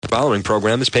following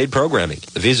program is paid programming.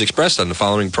 The views expressed on the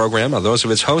following program are those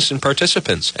of its hosts and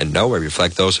participants, and nowhere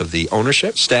reflect those of the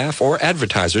ownership, staff, or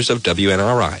advertisers of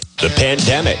WNRI. The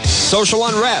pandemic, social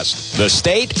unrest, the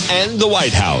state, and the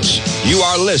White House. You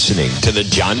are listening to The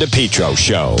John DePetro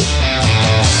Show.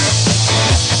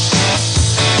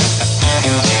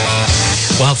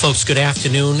 Well, folks, good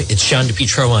afternoon. It's John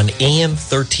DePetro on AM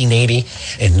 1380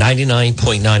 and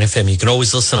 99.9 FM. You can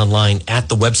always listen online at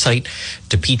the website,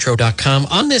 DePetro.com,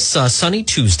 on this sunny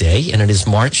Tuesday, and it is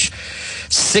March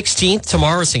 16th.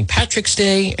 Tomorrow is St. Patrick's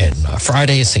Day, and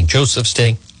Friday is St. Joseph's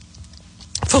Day.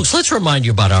 Folks, let's remind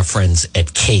you about our friends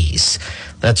at K's.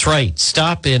 That's right.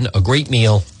 Stop in. A great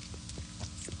meal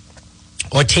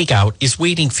or takeout is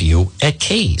waiting for you at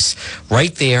K's,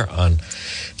 right there on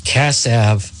Cass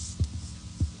Ave,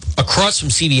 across from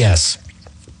CVS.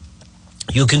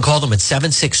 You can call them at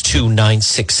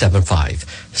 762-9675.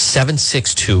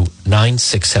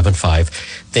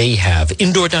 762-9675. They have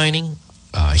indoor dining,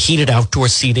 heated outdoor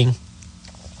seating.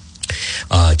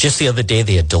 Just the other day,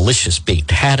 they had delicious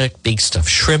baked haddock, baked stuffed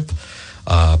shrimp,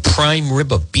 prime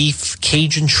rib of beef,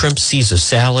 Cajun shrimp, Caesar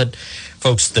salad.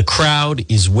 Folks, the crowd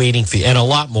is waiting for you, and a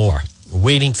lot more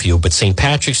waiting for you. But St.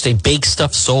 Patrick's Day, baked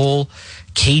stuffed sole,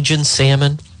 Cajun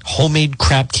salmon, homemade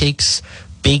crab cakes,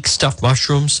 baked stuffed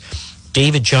mushrooms.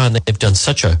 David John, they've done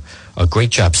such a great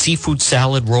job. Seafood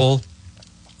salad roll,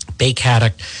 baked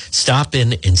haddock. Stop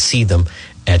in and see them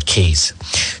at K's.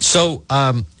 So,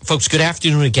 folks, good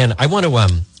afternoon again. I want to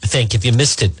thank, if you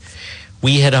missed it,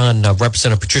 we had on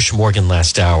Representative Patricia Morgan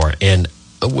last hour, and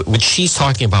what she's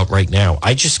talking about right now,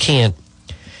 I just can't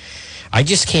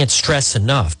stress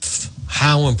enough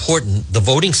how important the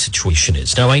voting situation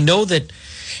is. Now, I know that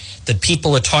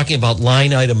people are talking about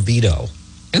line item veto,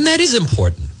 and that is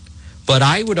important. But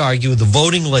I would argue the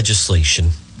voting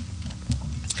legislation,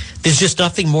 there's just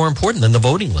nothing more important than the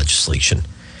voting legislation.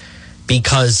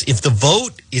 Because if the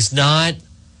vote is not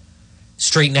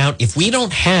straightened out, if we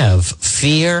don't have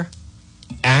fair,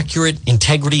 accurate,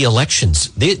 integrity elections,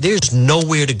 there's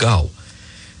nowhere to go.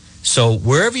 So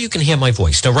wherever you can hear my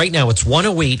voice. Now, right now, it's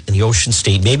 108 in the Ocean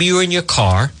State. Maybe you're in your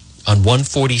car on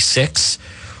 146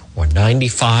 or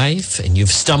 95, and you've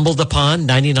stumbled upon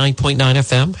 99.9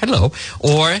 FM, hello,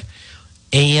 or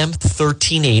AM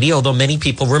 1380, although many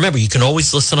people, remember, you can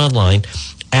always listen online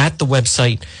at the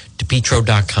website,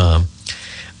 DePetro.com.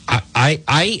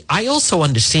 I also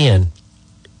understand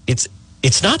it's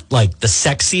not like the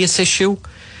sexiest issue,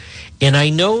 and I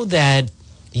know that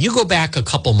you go back a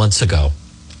couple months ago,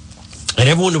 and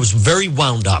everyone was very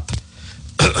wound up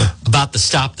about the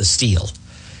Stop the Steal.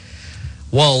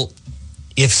 Well,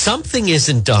 if something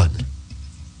isn't done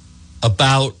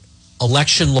about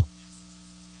election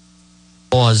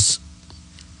laws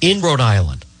in Rhode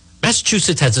Island,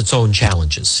 Massachusetts has its own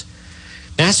challenges.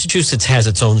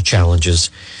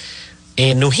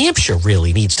 And New Hampshire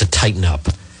really needs to tighten up.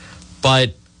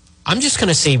 But I'm just going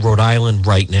to say Rhode Island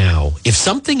right now, if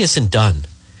something isn't done,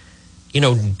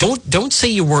 don't say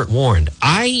you weren't warned.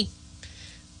 I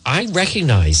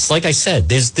recognize, like I said,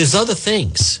 there's other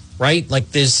things, right?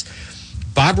 Like there's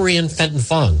Barbara Ann Fenton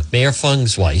Fung, Mayor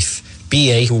Fung's wife,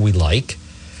 BA, who we like.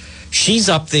 She's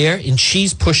up there and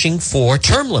she's pushing for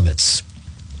term limits.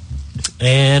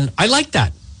 And I like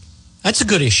that. That's a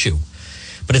good issue.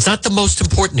 But it's not the most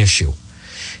important issue.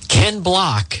 Ken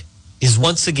Block is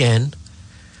once again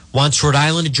wants Rhode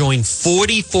Island to join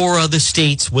 44 other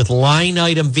states with line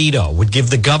item veto, would give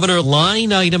the governor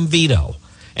line item veto.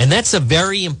 And that's a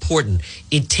very important.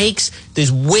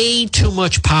 There's way too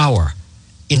much power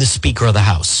in the Speaker of the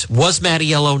House. Was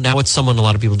Mattiello, now it's someone a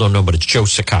lot of people don't know, but it's Joe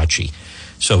Sacacci.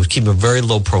 So keep a very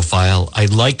low profile. I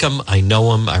like him, I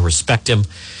know him, I respect him.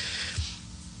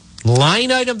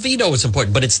 Line item veto is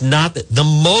important, but it's not. The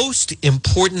most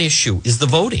important issue is the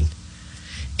voting.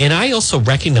 And I also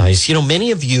recognize,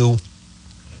 many of you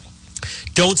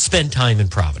don't spend time in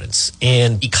Providence.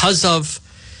 And because of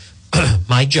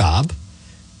my job,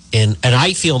 and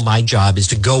I feel my job is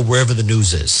to go wherever the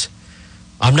news is.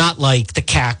 I'm not like the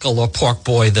Cackle or Pork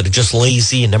Boy that are just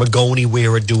lazy and never go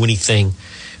anywhere or do anything,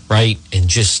 right? And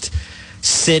just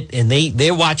sit, and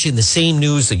they're watching the same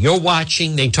news that you're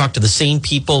watching. They talk to the same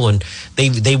people, and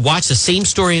they watch the same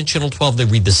story in Channel 12. They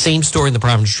read the same story in the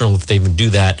Providence Journal, if they even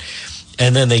do that.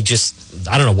 And then they just,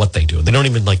 I don't know what they do. They don't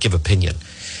even give opinion.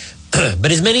 But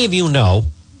as many of you know,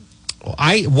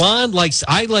 I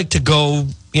like to go,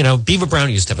 Beaver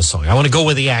Brown used to have a song. I want to go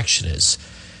where the action is.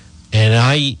 And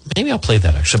maybe I'll play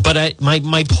that actually. But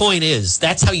my point is,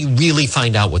 that's how you really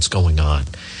find out what's going on.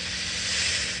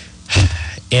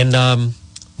 And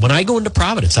when I go into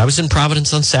Providence, I was in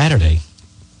Providence on Saturday.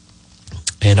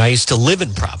 And I used to live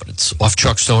in Providence off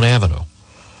Truckstone Avenue.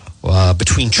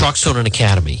 between Chalkstone and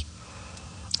Academy.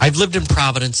 I've lived in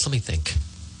Providence. Let me think.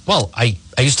 Well, I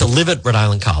used to live at Rhode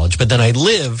Island College, but then I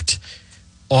lived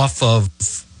off of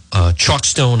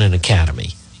Chalkstone and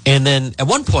Academy. And then at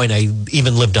one point, I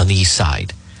even lived on the east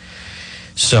side.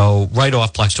 So right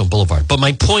off Blackstone Boulevard. But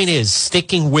my point is,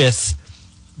 sticking with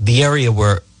the area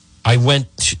where I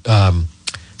went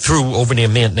through over near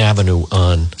Manton Avenue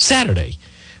on Saturday.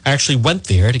 I actually went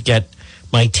there to get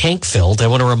my tank filled. I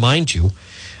want to remind you,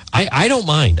 I don't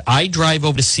mind. I drive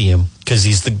over to see him because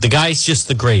he's the guy's just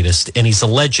the greatest, and he's a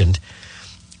legend.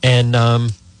 And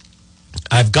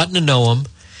I've gotten to know him,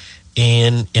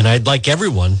 and I'd like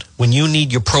everyone, when you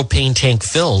need your propane tank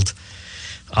filled,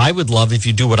 I would love if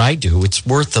you do what I do. It's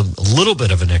worth a little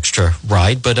bit of an extra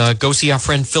ride, but go see our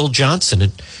friend Phil Johnson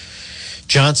at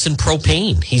Johnson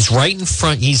Propane. He's right in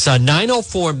front. He's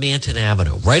 904 Manton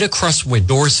Avenue, right across where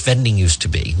Doris Vending used to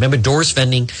be. Remember Doris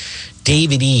Vending?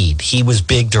 David Eade. He was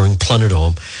big during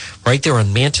Plenodome. Right there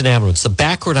on Manton Avenue. It's the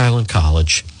back Rhode Island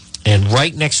College. And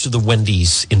right next to the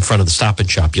Wendy's in front of the Stop and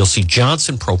Shop, you'll see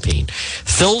Johnson Propane.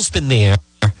 Phil's been there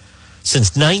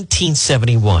since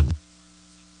 1971.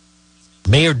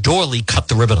 Mayor Dorley cut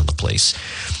the ribbon on the place.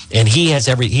 And he has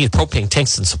propane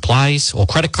tanks and supplies. All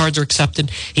credit cards are accepted.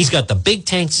 He's got the big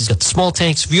tanks. He's got the small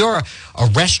tanks. If you're a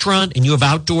restaurant and you have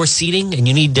outdoor seating and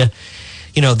you need to,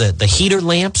 the heater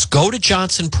lamps, go to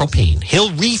Johnson Propane.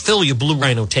 He'll refill your Blue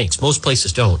Rhino tanks. Most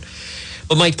places don't.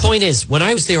 But my point is, when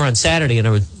I was there on Saturday and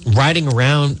I was riding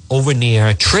around over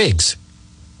near Triggs,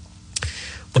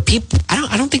 but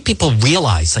I don't think people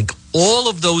realize, like, all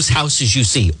of those houses you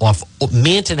see off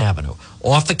Manton Avenue,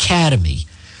 off Academy,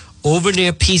 over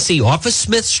near PC, off of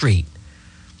Smith Street,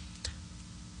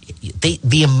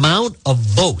 the amount of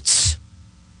votes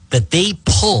that they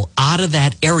pull out of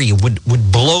that area would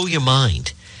blow your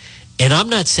mind. And I'm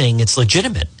not saying it's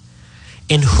legitimate.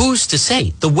 And who's to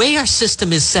say? The way our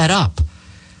system is set up,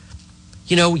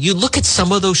 you look at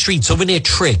some of those streets over near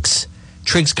Triggs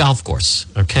Golf Course,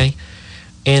 okay?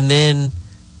 And then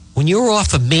when you're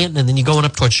off of Manton and then you're going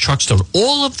up towards Truckstone,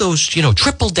 all of those,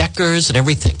 triple deckers and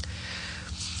everything,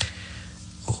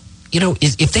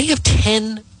 if they have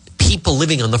 10 people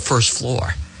living on the first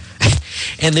floor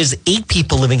and there's 8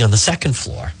 people living on the second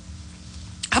floor,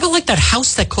 how about like that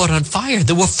house that caught on fire?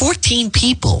 There were 14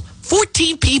 people.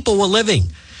 14 people were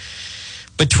living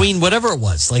between whatever it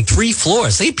was, like 3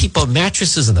 floors. They had people in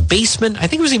mattresses in the basement. I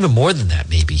think it was even more than that,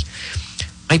 maybe.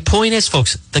 My point is,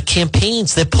 folks, the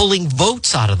campaigns, they're pulling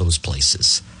votes out of those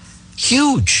places.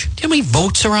 Huge. Do you know how many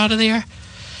votes are out of there?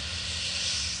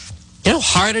 You know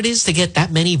how hard it is to get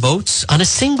that many votes on a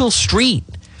single street?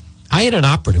 I had an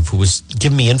operative who was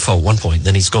giving me info at one point,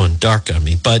 then he's going dark on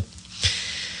me. But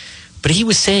he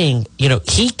was saying,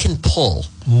 he can pull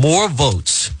more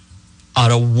votes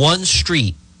out of one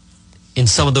street in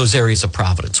some of those areas of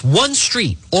Providence. One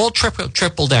street, all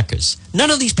triple deckers. None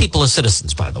of these people are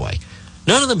citizens, by the way.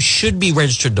 None of them should be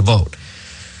registered to vote.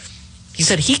 He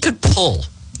said he could pull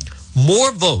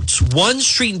more votes. One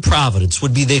street in Providence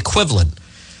would be the equivalent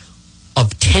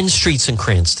of 10 streets in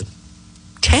Cranston.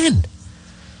 10.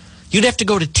 You'd have to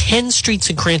go to 10 streets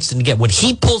in Cranston to get what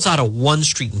he pulls out of one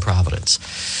street in Providence.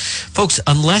 Folks,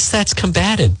 unless that's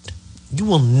combated,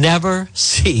 you'll never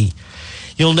see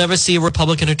a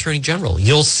Republican Attorney General.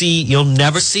 You'll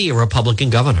never see a Republican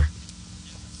governor.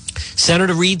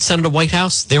 Senator Reid, Senator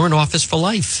Whitehouse, they're in office for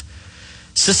life.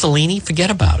 Cicilline, forget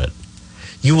about it.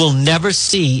 You will never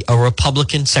see a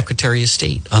Republican Secretary of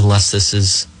State unless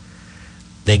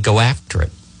they go after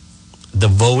it. The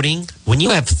voting, when you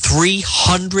have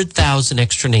 300,000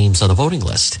 extra names on the voting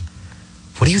list,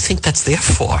 what do you think that's there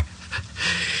for?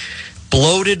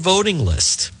 Bloated voting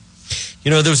list.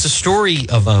 There was a story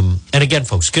of, and again,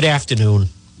 folks, good afternoon.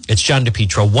 It's John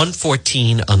DePetro,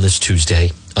 1:14 on this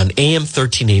Tuesday on AM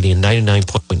 1380 and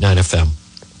 99.9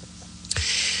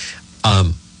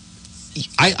 FM.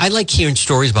 I like hearing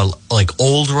stories about like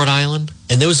old Rhode Island,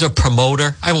 and there was a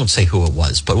promoter. I won't say who it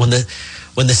was, but when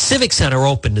the Civic Center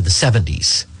opened in the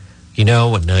 70s,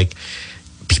 and like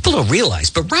people don't realize,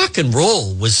 but rock and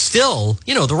roll was still,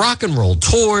 the rock and roll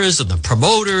tours and the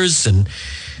promoters and.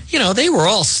 They were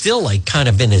all still like kind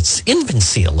of in its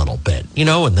infancy a little bit,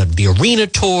 and the arena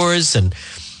tours and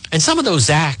some of those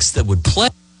acts that would play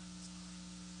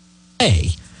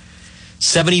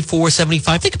 74,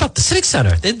 75. Think about the Civic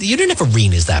Center. You didn't have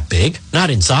arenas that big, not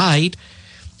inside.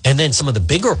 And then some of the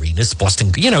bigger arenas,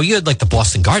 Boston, you had like the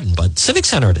Boston Garden, but Civic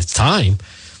Center at its time,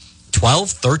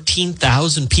 12,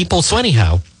 13,000 people. So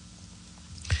anyhow,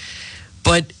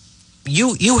 but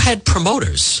you had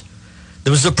promoters.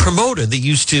 There was a promoter that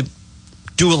used to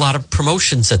do a lot of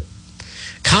promotions at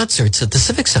concerts at the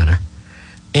Civic Center.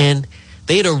 And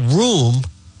They had a room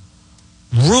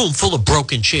full of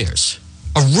broken chairs.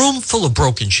 A room full of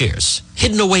broken chairs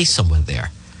hidden away somewhere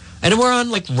there. And they were on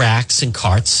like racks and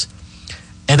carts.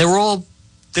 And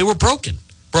they were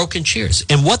broken chairs.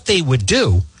 And what they would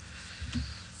do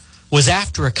was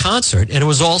after a concert, and it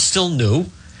was all still new,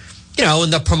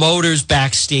 and the promoters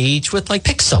backstage would like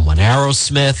pick someone,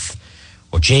 Aerosmith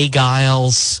or Jay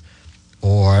Giles,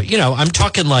 or, I'm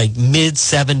talking like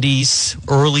mid-70s,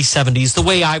 early 70s, the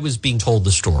way I was being told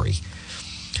the story.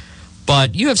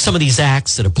 But you have some of these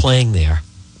acts that are playing there.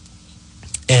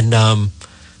 And I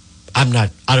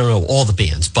don't know all the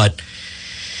bands,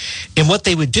 and what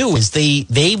they would do is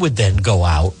they would then go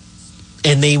out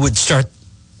and they would start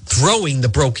throwing the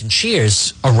broken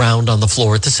chairs around on the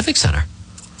floor at the Civic Center.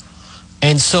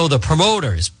 And so the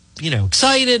promoters,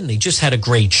 excited, and they just had a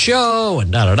great show,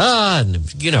 and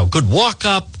and, good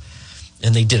walk-up,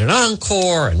 and they did an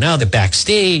encore, and now they're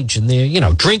backstage, and they're,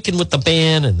 drinking with the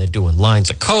band, and they're doing lines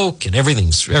of Coke, and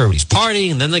everybody's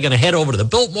partying, and then they're going to head over to the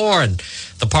Biltmore, and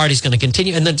the party's going to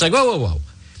continue, and then it's like, whoa.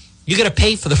 You got to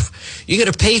pay for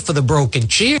the broken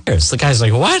chairs. The guy's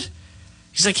like, what?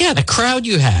 He's like, yeah, the crowd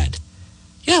you had.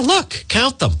 Yeah, look,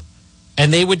 count them.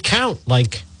 And they would count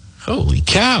like, holy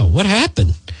cow, what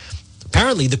happened?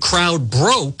 Apparently the crowd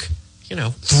broke,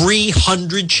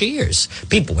 300 chairs.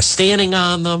 People were standing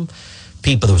on them.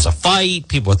 There was a fight.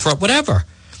 People were throwing, whatever.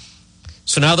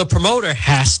 So now the promoter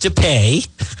has to pay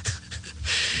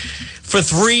for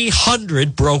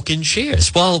 300 broken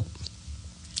chairs. Well,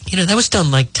 that was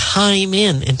done like time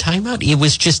in and time out. It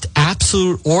was just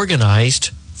absolute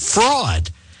organized fraud.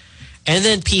 And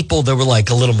then people that were like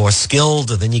a little more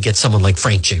skilled, and then you get someone like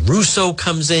Frank J. Russo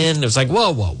comes in. It was like,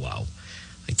 whoa.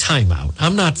 Like, time out.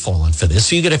 I'm not falling for this.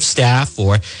 So you could have staff,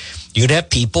 or you'd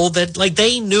have people that like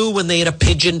they knew when they had a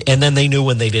pigeon, and then they knew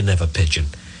when they didn't have a pigeon.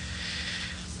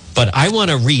 But I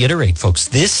want to reiterate, folks,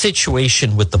 this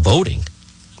situation with the voting,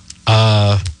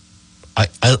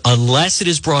 unless it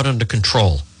is brought under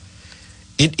control,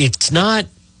 it's not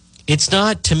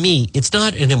to me, it's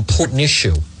not an important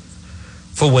issue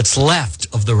for what's left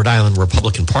of the Rhode Island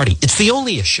Republican Party. It's the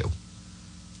only issue.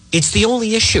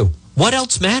 What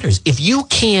else matters? If you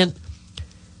can't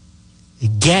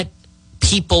get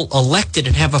people elected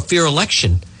and have a fair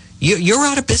election, you're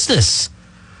out of business.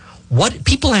 What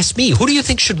people ask me, who do you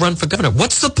think should run for governor?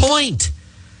 What's the point?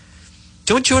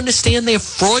 Don't you understand? They have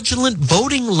fraudulent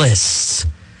voting lists.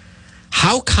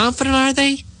 How confident are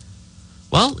they?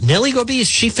 Well, Nellie Gobia's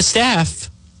chief of staff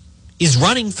is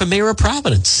running for mayor of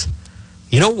Providence.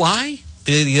 You know why?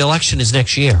 The election is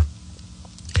next year.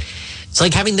 It's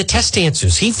like having the test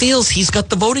answers. He feels he's got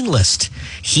the voting list.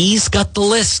 He's got the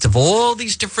list of all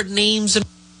these different names in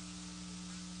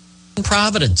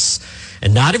Providence.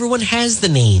 And not everyone has the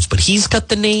names, but he's got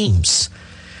the names.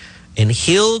 And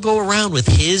he'll go around with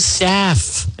his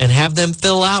staff and have them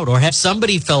fill out, or have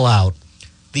somebody fill out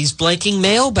these blanking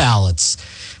mail ballots.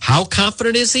 How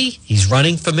confident is he? He's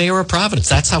running for mayor of Providence.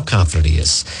 That's how confident he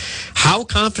is. How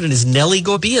confident is Nellie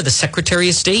Gobia, the Secretary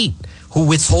of State, who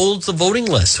withholds the voting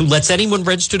list, who lets anyone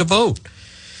register to vote?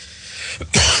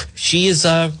 She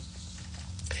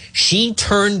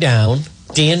turned down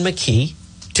Dan McKee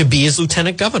to be his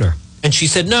lieutenant governor. And she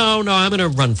said, no, I'm going to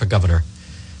run for governor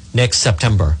next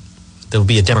September. There will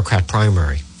be a Democrat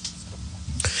primary.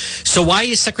 So why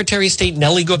is Secretary of State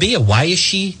Nellie Gobia, why is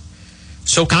she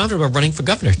so confident about running for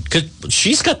governor? Because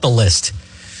she's got the list.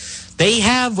 They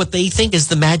have what they think is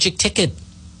the magic ticket.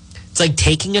 It's like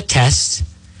taking a test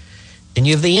and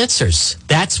you have the answers.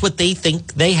 That's what they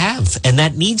think they have, and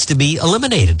that needs to be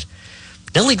eliminated.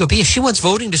 Nellie Gobia, she wants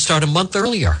voting to start a month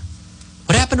earlier.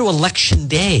 What happened to Election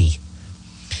Day?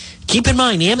 Keep in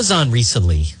mind, Amazon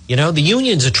recently, the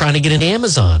unions are trying to get in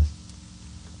Amazon.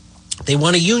 They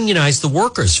want to unionize the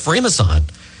workers for Amazon.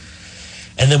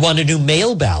 And they want to do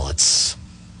mail ballots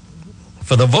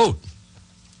for the vote.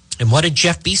 And what did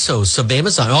Jeff Bezos of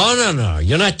Amazon? Oh, no,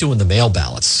 you're not doing the mail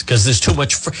ballots because there's too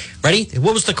much. Ready?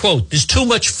 What was the quote? There's too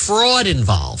much fraud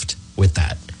involved with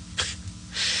that.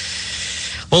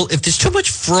 Well, if there's too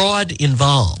much fraud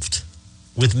involved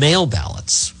with mail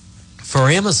ballots for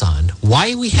Amazon,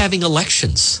 why are we having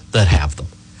elections that have them?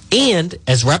 And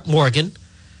as Rep. Morgan,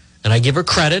 and I give her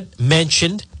credit,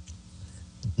 mentioned,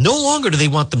 no longer do they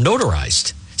want them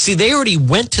notarized. See, they already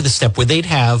went to the step where they'd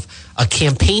have a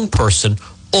campaign person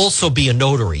also be a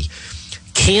notary.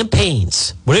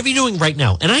 Campaigns, whatever you're doing right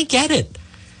now, and I get it.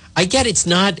 It's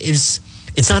not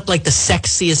like the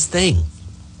sexiest thing,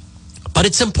 but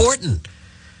it's important.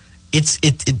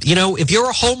 If you're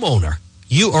a homeowner,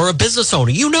 you are a business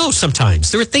owner,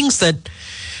 sometimes there are things that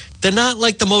they're not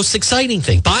like the most exciting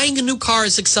thing. Buying a new car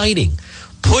is exciting.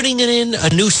 putting in a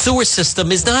new sewer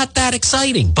system is not that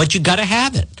exciting, but you got to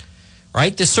have it,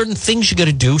 right? There's certain things you got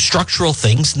to do, structural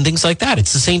things and things like that.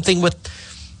 It's the same thing with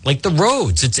like the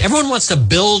roads. Everyone wants to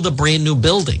build a brand new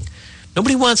building.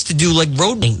 Nobody wants to do like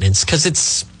road maintenance because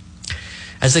it's,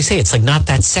 as they say, it's like not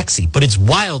that sexy, but it's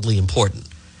wildly important.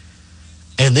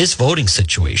 And this voting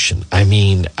situation, I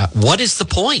mean, what is the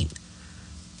point?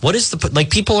 What is like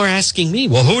people are asking me,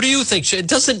 well, who do you think? It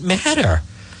doesn't matter.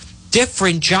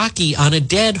 Different jockey on a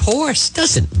dead horse.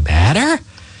 Doesn't matter.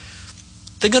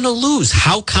 They're going to lose.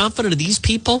 How confident are these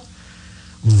people?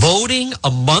 Voting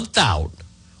a month out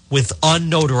with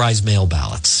unnotarized mail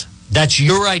ballots. That's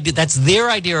your idea. That's their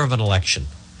idea of an election.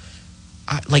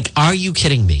 Like, are you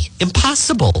kidding me?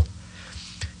 Impossible.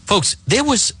 Folks, there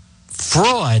was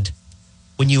fraud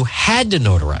when you had to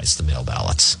notarize the mail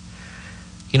ballots.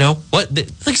 You know,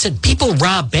 like I said, people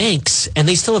rob banks and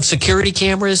they still have security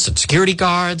cameras and security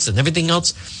guards and everything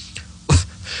else.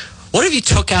 What if you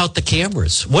took out the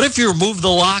cameras? What if you removed the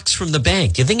locks from the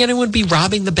bank? Do you think anyone would be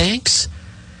robbing the banks?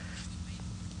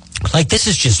 Like, this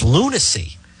is just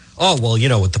lunacy. Oh, well, you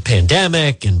know, with the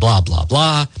pandemic and blah, blah,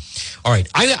 blah. All right,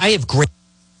 I have great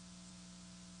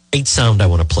sound I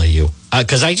want to play you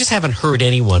because I just haven't heard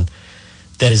anyone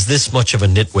that is this much of a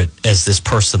nitwit as this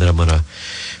person that I'm going to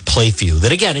play for you.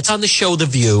 That, again, it's on the show The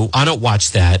View. I don't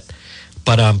watch that.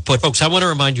 But folks, I want to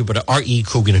remind you about R.E.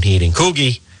 Coogan and Heating.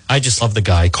 Coogie, I just love the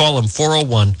guy. Call him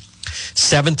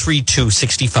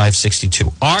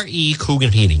 401-732-6562. R.E.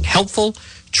 Coogan Heating. Helpful,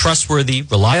 trustworthy,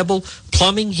 reliable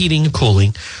plumbing, heating, and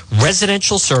cooling,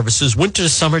 residential services, winter to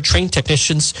summer, trained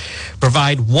technicians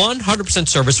provide 100%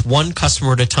 service, one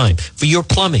customer at a time. For your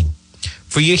plumbing,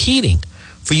 for your heating,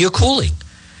 for your cooling.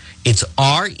 It's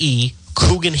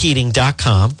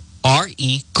recooganheating.com,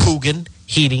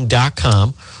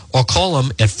 recooganheating.com, or call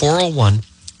them at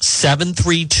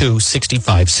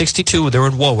 401-732-6562. They're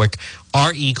in Warwick,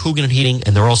 R.E. Coogan Heating,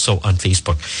 and they're also on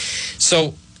Facebook.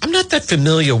 So I'm not that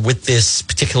familiar with this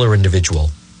particular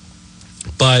individual,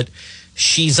 but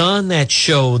she's on that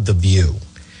show, The View.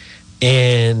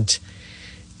 And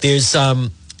there's,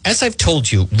 as I've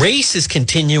told you, race is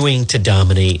continuing to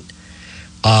dominate.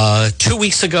 2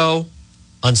 weeks ago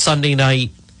on Sunday night,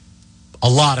 a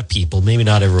lot of people, maybe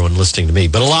not everyone listening to me,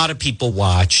 but a lot of people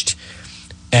watched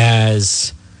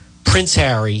as Prince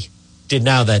Harry did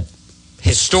now that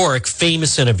historic,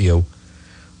 famous interview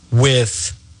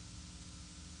with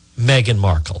Meghan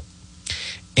Markle.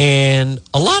 And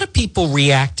a lot of people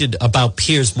reacted about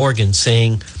Piers Morgan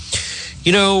saying,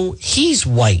 you know, he's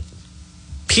white.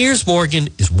 Piers Morgan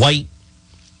is white,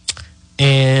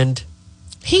 and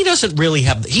he doesn't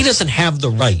have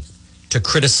the right to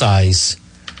criticize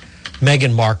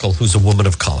Meghan Markle, who's a woman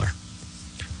of color.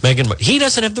 He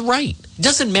doesn't have the right. It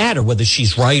doesn't matter whether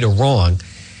she's right or wrong.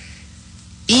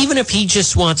 Even if he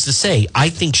just wants to say, I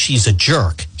think she's a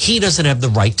jerk, he doesn't have the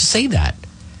right to say that.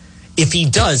 If he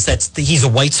does, he's a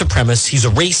white supremacist, he's a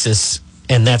racist,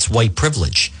 and that's white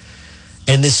privilege.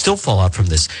 And there's still fallout from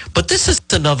this. But this is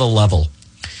another level.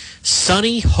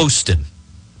 Sunny Hostin.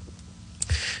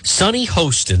 Sunny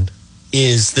Hostin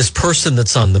is this person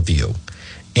that's on The View.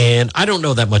 And I don't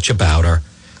know that much about her,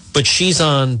 but she's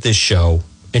on this show,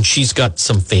 and she's got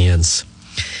some fans.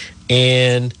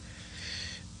 And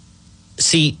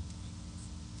see,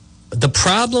 the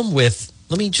problem with,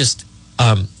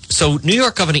 so New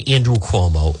York Governor Andrew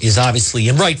Cuomo is obviously,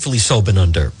 and rightfully so, been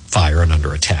under fire and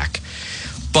under attack.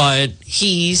 But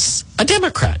he's a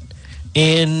Democrat,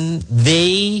 and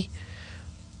they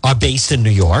are based in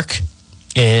New York.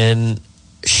 And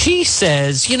she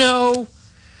says, you know,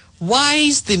 why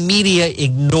is the media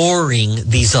ignoring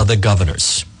these other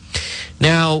governors?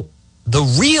 Now, the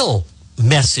real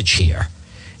message here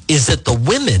is that the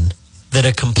women that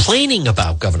are complaining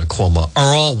about Governor Cuomo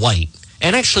are all white.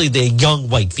 And actually, they're young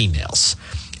white females.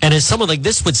 And as someone like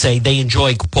this would say, they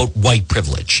enjoy, quote, white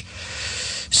privilege.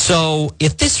 So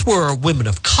if this were women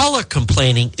of color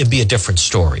complaining, it'd be a different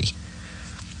story.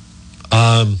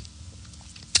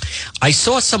 I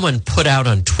saw someone put out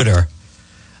on Twitter,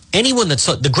 anyone that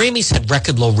saw, the Grammys had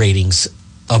record low ratings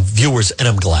of viewers, and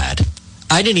I'm glad.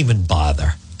 I didn't even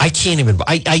bother. I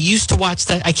used to watch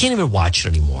that. I can't even watch it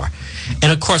anymore.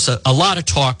 And of course, a lot of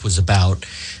talk was about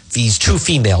these two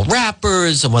female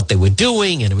rappers and what they were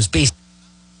doing, and it was basically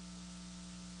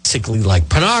like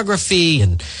pornography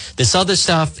and this other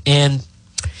stuff. And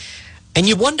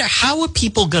you wonder, how are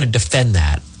people going to defend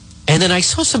that? And then I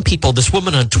saw some people, this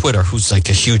woman on Twitter who's like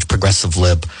a huge progressive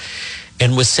lib,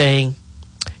 and was saying,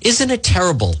 isn't it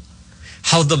terrible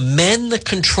how the men that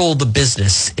control the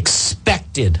business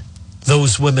expected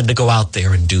those women to go out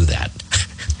there and do that?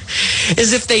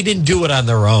 As if they didn't do it on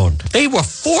their own. They were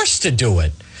forced to do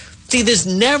it. See, there's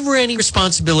never any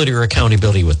responsibility or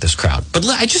accountability with this crowd. But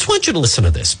I just want you to listen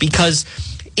to this, because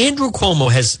Andrew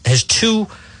Cuomo has two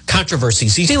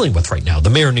controversies he's dealing with right now. The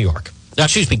mayor of New York.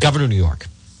 Governor of New York.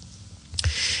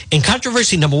 And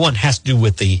controversy number one has to do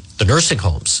with the nursing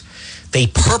homes. They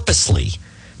purposely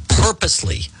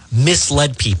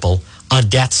misled people on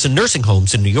deaths in nursing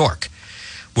homes in New York,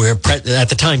 where at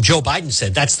the time Joe Biden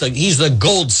said he's the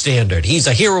gold standard. He's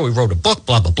a hero. He wrote a book,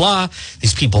 blah, blah, blah.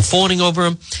 These people fawning over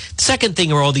him. The second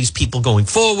thing are all these people going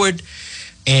forward.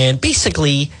 And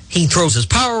basically, he throws his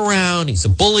power around. He's a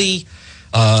bully,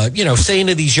 saying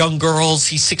to these young girls,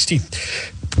 he's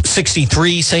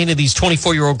 63, saying to these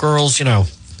 24-year-old girls,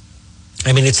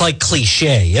 it's like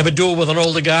cliche. You ever do it with an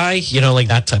older guy? Like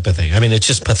that type of thing. It's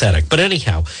just pathetic. But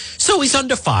anyhow, so he's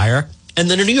under fire. And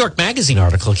then a New York Magazine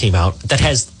article came out that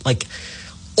has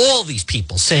all these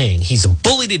people saying he's a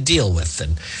bully to deal with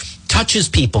and touches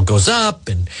people, goes up,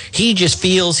 and he just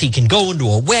feels he can go into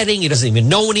a wedding. He doesn't even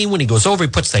know anyone. He goes over, he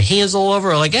puts their hands all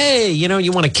over, like, hey, you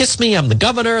want to kiss me? I'm the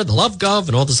governor, the love gov,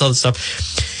 and all this other stuff.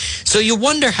 So you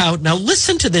wonder how. Now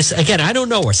listen to this. Again, I don't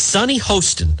know her. Sonny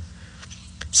Hostin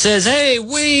says, hey,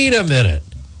 wait a minute.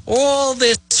 All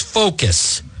this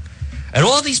focus and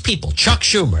all these people, Chuck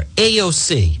Schumer,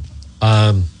 AOC,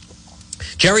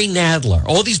 Jerry Nadler,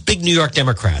 all these big New York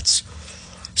Democrats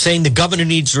saying the governor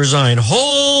needs to resign.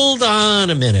 Hold on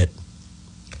a minute.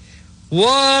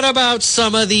 What about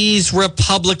some of these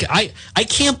Republican? I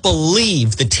can't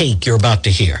believe the take you're about to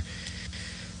hear.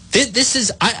 This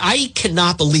is, I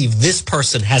cannot believe this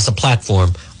person has a platform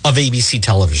of ABC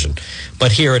television.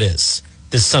 But here it is.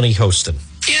 This Sonny Hostin.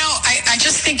 I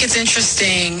just think it's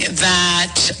interesting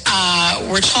that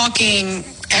we're talking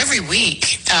every week,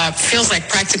 feels like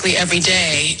practically every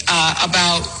day,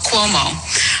 about Cuomo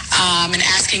and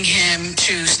asking him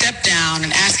to step down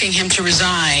and asking him to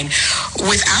resign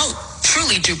without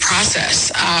truly due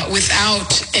process,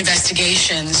 without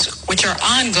investigations, which are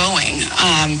ongoing,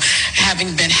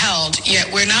 having been held,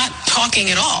 yet we're not talking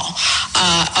at all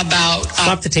about...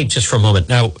 Stop the tape just for a moment.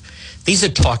 Now, these are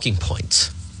talking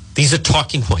points.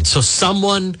 So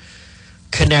someone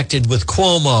connected with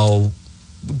Cuomo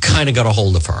kind of got a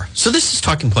hold of her. So this is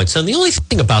talking points. And the only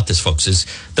thing about this, folks, is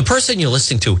the person you're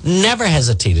listening to never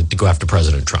hesitated to go after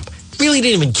President Trump. Really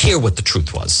didn't even care what the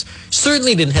truth was.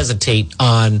 Certainly didn't hesitate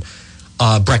on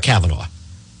Brett Kavanaugh.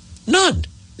 None.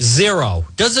 Zero.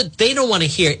 They don't want to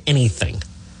hear anything.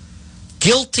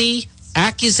 Guilty.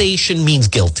 Accusation means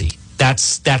guilty.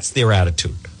 That's their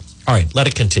attitude. All right, let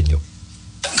it continue.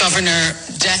 Governor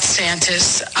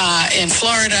DeSantis in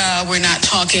Florida. We're not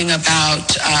talking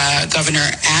about Governor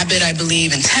Abbott, I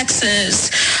believe, in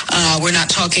Texas. We're not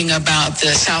talking about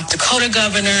the South Dakota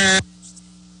governor.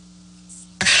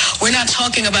 We're not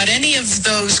talking about any of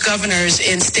those governors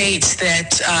in states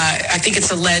that I think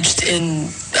it's alleged in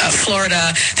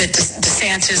Florida that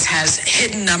DeSantis has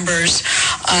hidden numbers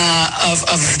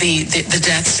of the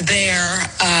deaths there.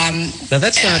 Now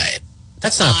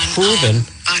that's not proven.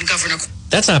 On Governor.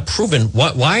 That's not proven.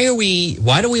 Why do we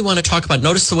want to talk about?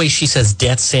 Notice the way she says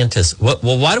DeSantis.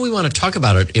 Well, why do we want to talk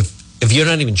about it if you're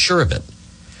not even sure of it?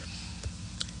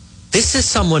 This is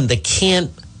someone that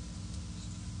can't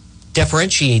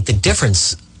differentiate the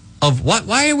difference of what.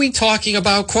 Why are we talking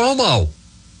about Cuomo?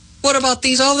 What about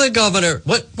these other governors?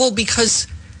 Well, because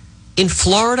in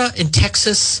Florida, in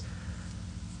Texas,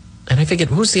 and I forget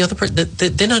who's the other person.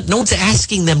 They're not. No one's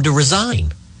asking them to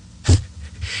resign.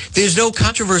 There's no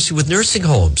controversy with nursing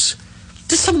homes.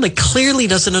 This is someone that clearly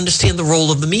doesn't understand the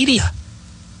role of the media.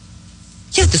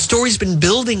 Yeah, the story's been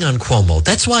building on Cuomo.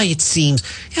 That's why it seems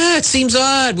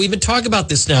odd. We've been talking about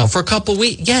this now for a couple of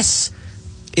weeks. Yes,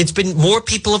 it's been, more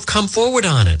people have come forward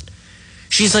on it.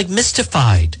 She's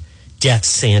mystified.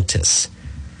 DeSantis.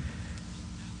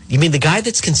 You mean the guy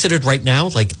that's considered right now,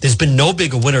 there's been no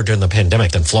bigger winner during the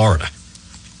pandemic than Florida.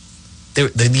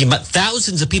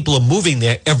 Thousands of people are moving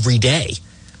there every day.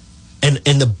 And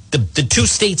the two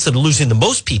states that are losing the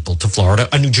most people to Florida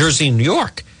are New Jersey and New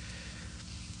York.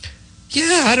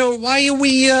 Yeah, why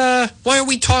are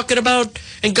we talking about,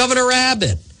 and Governor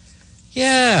Abbott?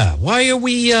 Yeah, why are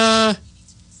we,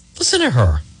 listen to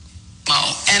her.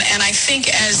 And I think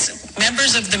as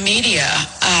members of the media,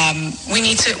 we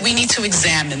need to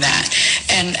examine that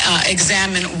and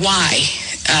examine why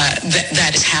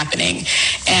that is happening.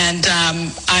 And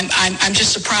I'm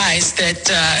just surprised that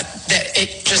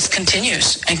it just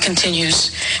continues and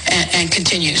continues and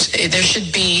continues. There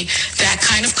should be that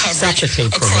kind of coverage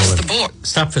across the board.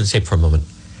 Stop for the tape for a moment.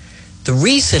 The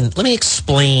reason, let me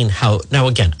explain how, now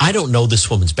again, I don't know this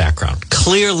woman's background.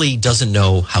 Clearly doesn't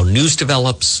know how news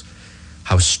develops,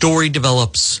 how a story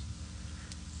develops.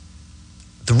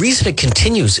 The reason it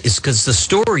continues is because the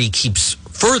story keeps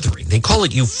furthering. They call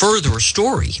it you further a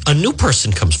story. A new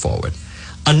person comes forward.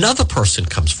 Another person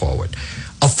comes forward.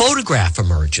 A photograph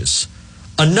emerges.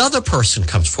 Another person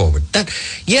comes forward.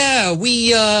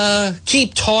 We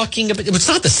keep talking about it. It's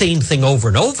not the same thing over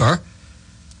and over.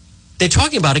 They're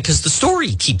talking about it because the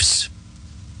story keeps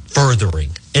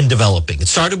furthering and developing. It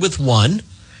started with one.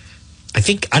 I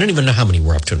don't even know how many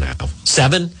we're up to now.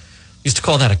 7. We used to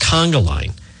call that a conga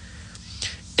line.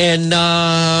 And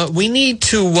we need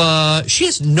to, she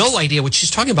has no idea what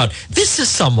she's talking about. This is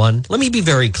someone, let me be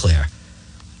very clear.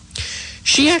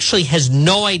 She actually has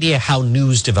no idea how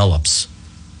news develops.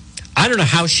 I don't know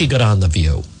how she got on The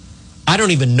View. I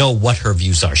don't even know what her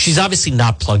views are. She's obviously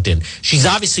not plugged in. She's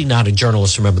obviously not a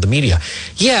journalist or member of the media.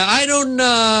 Yeah, I don't,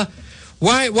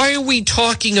 why are we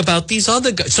talking about these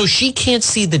other guys? So she can't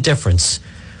see the difference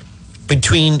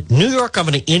between New York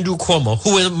Governor Andrew Cuomo,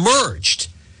 who emerged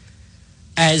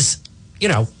as,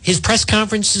 his press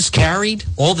conferences carried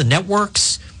all the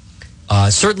networks,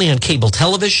 certainly on cable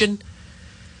television,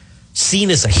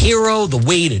 seen as a hero, the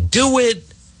way to do it.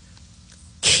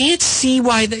 Can't see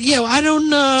why I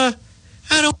don't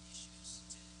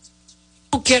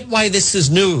get why this is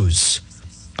news.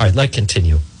 All right, let's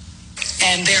continue.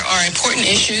 And there are important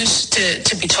issues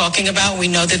to be talking about. We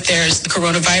know that the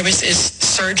coronavirus is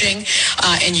surging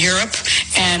in Europe,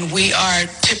 and we are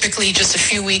typically just a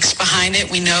few weeks behind it.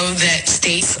 We know that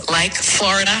states like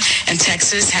Florida and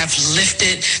Texas have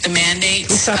lifted the mandates.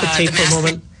 Can we stop the tape for a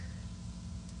moment?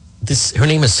 Her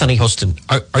name is Sunny Hostin.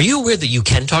 Are you aware that you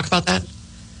can talk about that?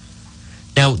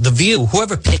 Now, The View,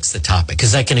 whoever picks the topic,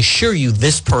 because I can assure you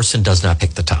this person does not pick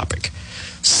the topic.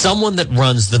 Someone that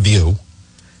runs The View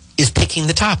is picking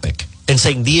the topic and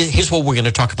saying, here's what we're going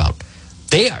to talk about.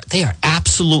 They are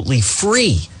absolutely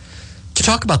free to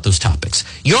talk about those topics.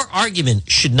 Your argument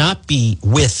should not be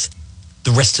with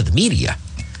the rest of the media.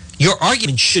 Your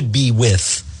argument should be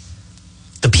with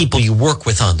the people you work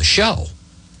with on the show.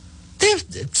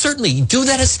 Certainly do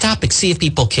that as a topic, see if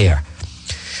people care.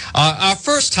 Our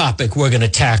first topic we're going to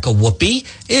tackle, Whoopi,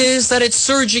 is that it's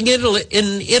surging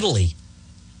in Italy.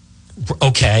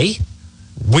 Okay,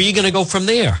 where are you going to go from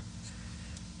there?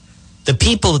 The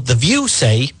people at The View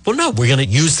say, well, no, we're going to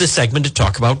use this segment to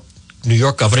talk about New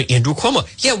York Governor Andrew Cuomo.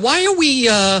 Yeah, why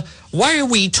are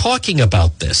we talking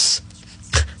about this?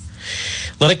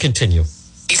 Let it continue.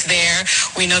 There,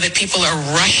 we know that people are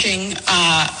rushing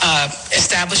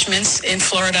establishments in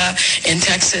Florida, in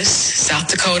Texas, South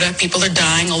Dakota. People are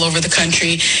dying all over the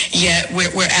country. Yet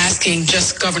we're asking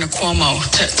just Governor Cuomo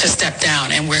to step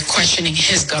down, and we're questioning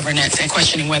his governance and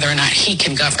questioning whether or not he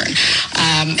can govern.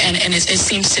 And it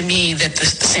seems to me that the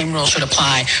same rule should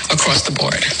apply across the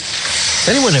board. Does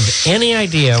anyone have any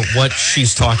idea what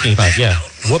she's talking about? Yeah,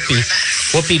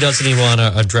 Whoopi doesn't even want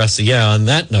to address it. Yeah, on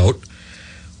that note,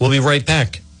 we'll be right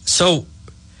back. So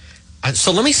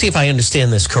let me see if I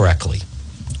understand this correctly.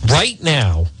 Right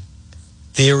now,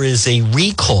 there is a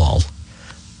recall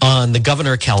on the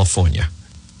governor of California,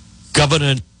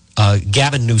 Governor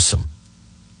Gavin Newsom.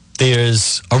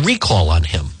 There's a recall on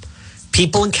him.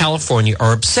 People in California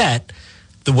are upset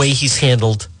the way he's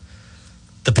handled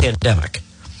the pandemic.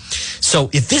 So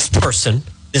if this person,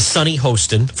 this Sunny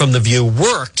Hostin from The View,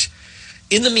 worked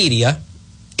in the media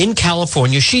in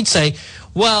California, she'd say,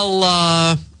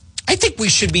 well, I think we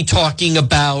should be talking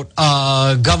about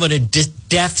Governor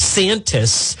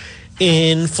DeSantis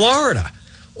in Florida.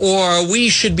 Or we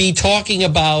should be talking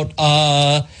about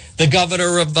the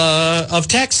governor of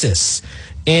Texas.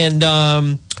 And,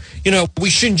 we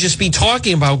shouldn't just be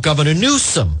talking about Governor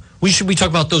Newsom. We should be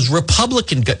talking about those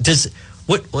Republican...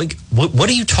 What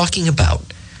are you talking about?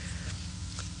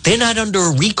 They're not under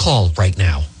a recall right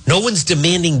now. No one's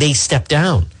demanding they step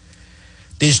down.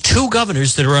 There's 2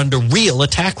 governors that are under real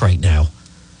attack right now.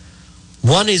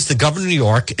 One is the governor of New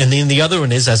York, and then the other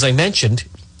one is, as I mentioned,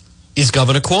 is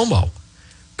Governor Cuomo.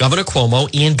 Governor Cuomo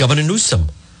and Governor Newsom.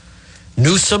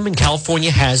 Newsom in California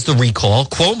has the recall.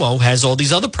 Cuomo has all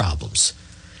these other problems.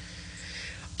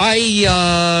 Let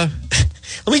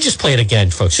me just play it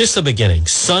again, folks. Just the beginning.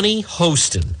 Sunny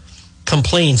Hostin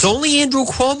complains only Andrew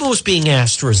Cuomo is being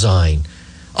asked to resign.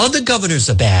 Other governors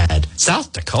are bad.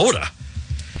 South Dakota.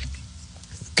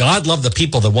 God love the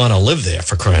people that want to live there,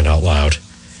 for crying out loud.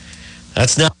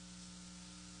 That's not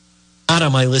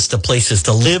on my list of places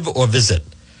to live or visit.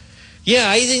 Yeah,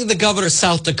 I think the governor of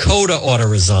South Dakota ought to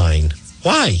resign.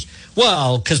 Why?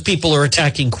 Well, because people are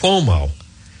attacking Cuomo.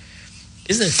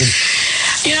 Isn't it?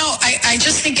 I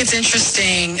just think it's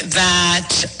interesting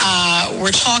that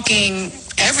we're talking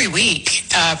every week,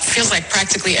 feels like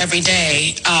practically every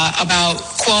day, about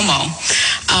Cuomo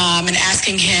and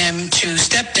asking him to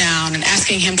step down and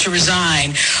asking him to resign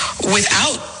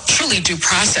without truly due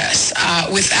process,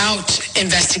 without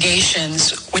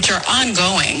investigations, which are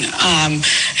ongoing,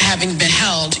 having been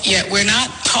held. Yet we're not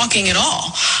talking at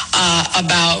all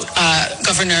about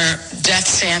Governor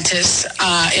DeSantis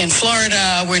in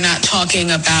Florida. We're not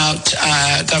talking about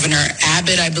Governor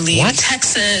Abbott, I believe, in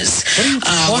Texas.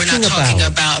 We're not talking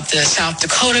about the South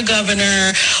Dakota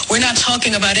governor. We're not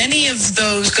talking about any of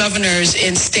those governors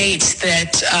in states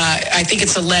that I think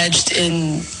it's alleged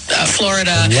in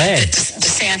Florida that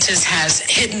DeSantis has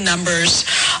hidden numbers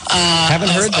of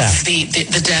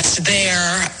the deaths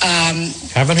there.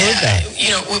 Haven't heard that.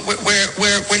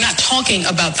 We're not talking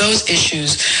about those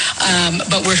issues,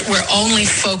 but we're only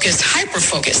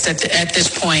hyper-focused at this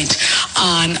point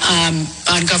on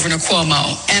Governor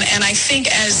Cuomo. And I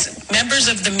think as members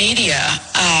of the media,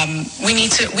 we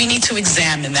need to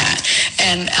examine that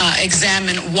and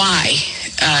examine why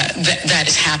that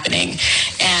is happening.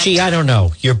 And gee, I don't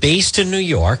know. You're based in New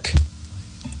York.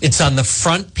 It's on the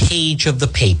front page of the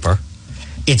paper.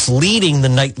 It's leading the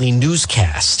nightly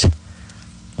newscast.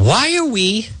 Why are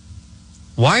we,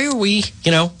 it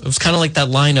was kind of like that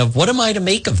line of, what am I to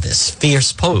make of this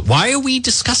fierce poet? Why are we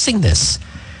discussing this?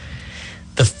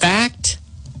 The fact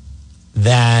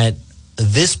that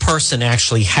this person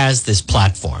actually has this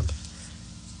platform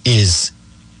is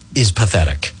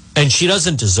pathetic. And she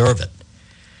doesn't deserve it.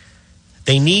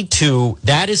 They need to,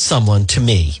 that is someone to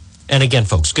me, and again,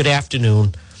 folks, good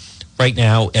afternoon. Right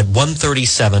now at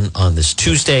 1:37 on this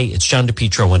Tuesday, it's John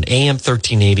DePetro on AM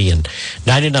 1380 and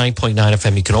 99.9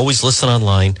 FM. You can always listen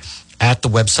online at the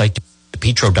website,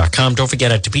 DePetro.com. Don't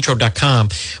forget at DePetro.com,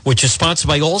 which is sponsored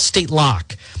by Allstate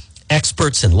Lock,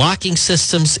 experts in locking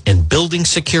systems and building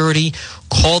security.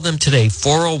 Call them today,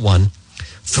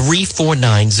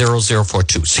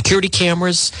 401-349-0042. Security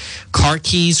cameras, car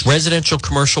keys, residential,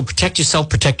 commercial. Protect yourself,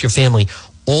 protect your family.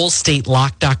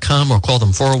 allstatelock.com or call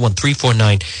them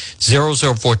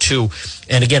 401-349-0042.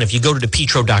 And again, if you go to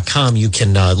DePetro.com, you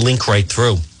can link right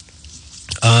through.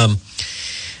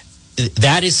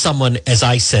 That is someone, as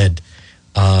I said,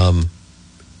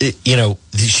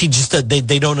 she just,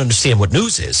 they don't understand what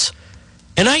news is.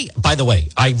 And by the way,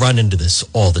 I run into this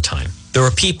all the time. There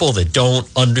are people that don't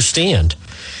understand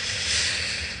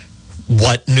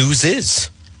what news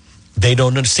is. They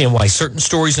don't understand why certain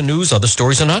stories are news, other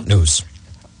stories are not news.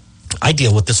 I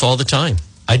deal with this all the time.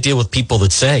 I deal with people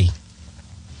that say,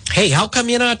 hey, how come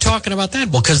you're not talking about that?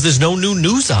 Well, because there's no new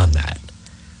news on that.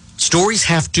 Stories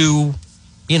have to,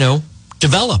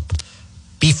 develop,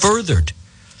 be furthered,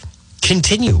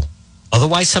 continue.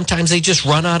 Otherwise, sometimes they just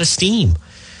run out of steam.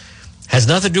 Has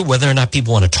nothing to do with whether or not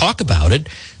people want to talk about it.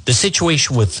 The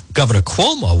situation with Governor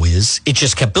Cuomo is it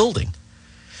just kept building.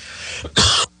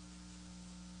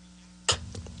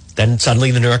 Then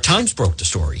suddenly the New York Times broke the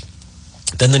story.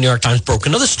 Then the New York Times broke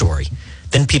another story.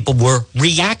 Then people were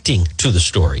reacting to the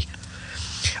story.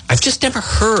 I've just never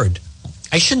heard,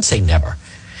 I shouldn't say never.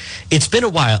 It's been a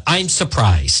while. I'm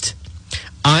surprised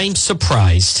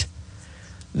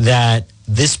that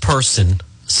this person,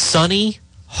 Sonny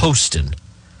Hostin,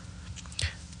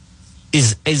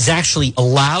 is actually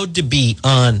allowed to be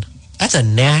on, that's a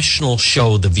national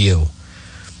show, The View,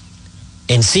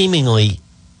 and seemingly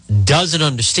doesn't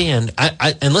understand.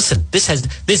 And listen, this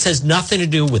has nothing to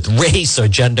do with race or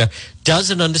gender.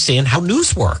 Doesn't understand how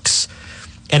news works,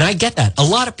 and I get that. A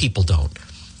lot of people don't.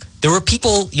 There are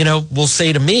people, will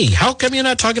say to me, "How come you're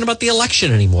not talking about the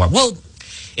election anymore?" Well,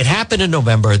 it happened in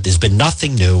November. There's been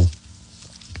nothing new.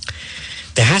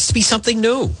 There has to be something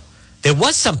new. There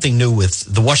was something new with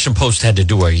the Washington Post had to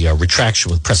do a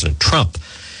retraction with President Trump,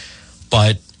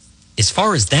 but as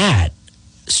far as that,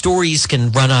 stories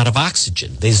can run out of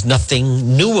oxygen. There's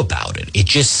nothing new about it. It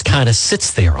just kind of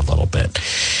sits there a little bit.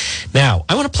 Now,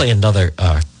 I want to play another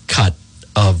cut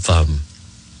of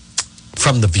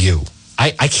from The View.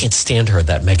 I can't stand her,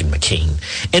 that Meghan McCain.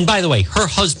 And by the way, her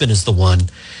husband is the one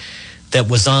that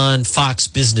was on Fox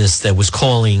Business that was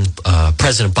calling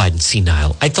President Biden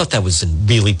senile. I thought that was in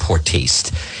really poor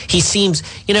taste. He seems,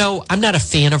 I'm not a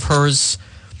fan of hers,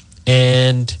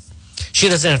 and she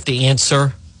doesn't have to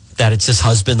answer that it's his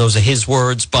husband. Those are his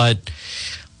words. But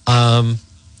to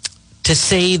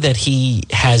say that he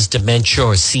has dementia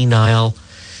or senile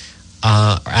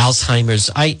or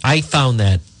Alzheimer's, I found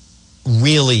that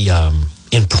really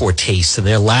in poor taste. And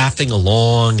they're laughing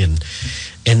along, and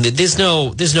there's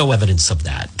no evidence of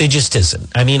that. There just isn't.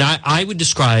 I mean, I would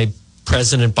describe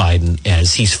President Biden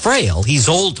as he's frail. He's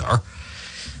older.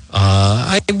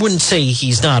 I wouldn't say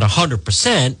he's not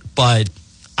 100%, but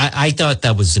I thought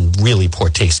that was in really poor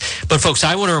taste. But, folks,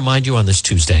 I want to remind you on this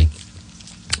Tuesday,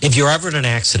 if you're ever in an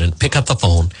accident, pick up the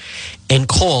phone and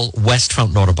call West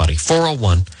Fountain Auto Body,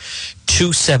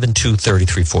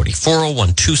 401-272-3340.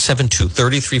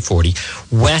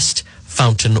 401-272-3340, West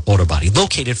Fountain Auto Body,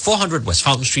 located 400 West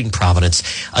Fountain Street in Providence.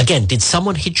 Again, did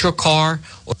someone hit your car,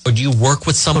 or do you work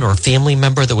with someone or a family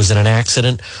member that was in an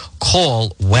accident?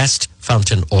 Call West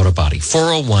Fountain Auto Body,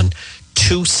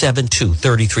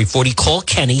 401-272-3340. Call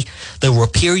Kenny. They'll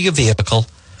repair your vehicle.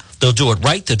 They'll do it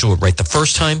right. They'll do it right the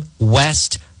first time.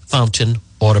 West Fountain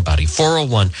Auto Body,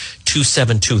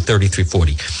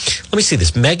 401-272-3340. Let me see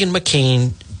this. Meghan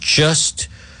McCain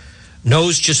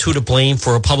knows just who to blame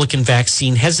for Republican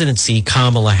vaccine hesitancy,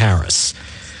 Kamala Harris.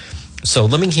 So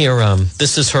let me hear,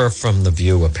 this is her from The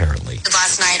View, apparently.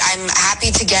 Last night, I'm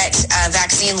happy to get a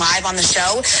vaccine live on the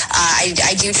show.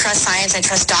 I do trust science. I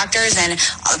trust doctors. And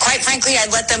quite frankly,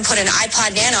 I'd let them put an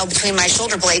iPod Nano between my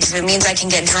shoulder blades if it means I can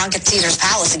get drunk at Caesar's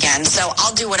Palace again. So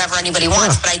I'll do whatever anybody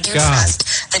wants, but I do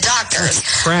trust the doctors.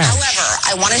 However,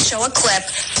 I want to show a clip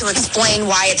to explain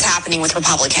why it's happening with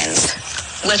Republicans.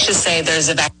 Let's just say there's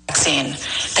a vaccine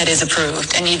that is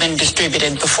approved and even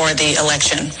distributed before the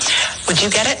election. Would you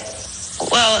get it?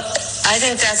 Well, I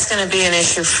think that's going to be an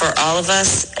issue for all of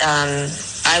us.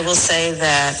 I will say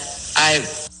that I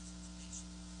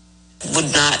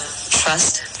would not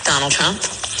trust Donald Trump,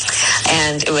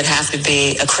 and it would have to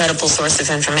be a credible source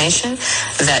of information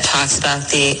that talks about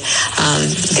the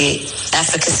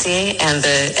efficacy and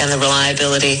the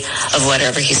reliability of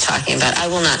whatever he's talking about. I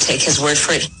will not take his word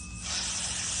for it.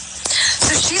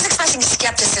 So she's expressing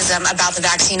skepticism about the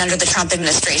vaccine under the Trump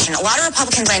administration. A lot of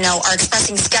Republicans I know are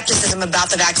expressing skepticism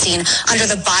about the vaccine under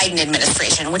the Biden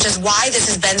administration, which is why this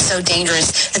has been so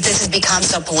dangerous, that this has become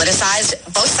so politicized.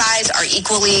 Both sides are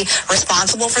equally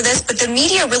responsible for this, but the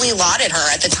media really lauded her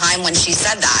at the time when she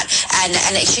said that. And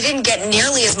she didn't get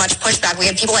nearly as much pushback.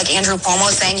 We had people like Andrew Cuomo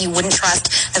saying he wouldn't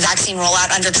trust the vaccine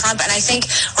rollout under Trump. And I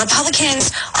think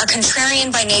Republicans are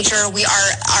contrarian by nature. We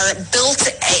are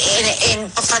built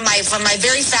from my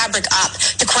very fabric up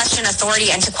to question authority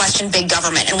and to question big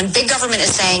government. And when big government is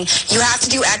saying you have to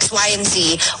do X, Y, and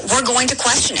Z, we're going to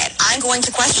question it. I'm going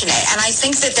to question it. And I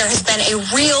think that there has been a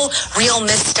real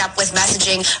misstep with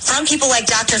messaging from people like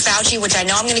Dr. Fauci, which I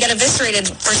know I'm going to get eviscerated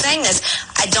for saying this.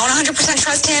 I don't 100%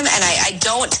 trust him, and I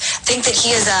don't think that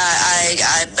he is a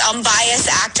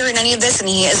unbiased actor in any of this, and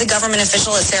he is a government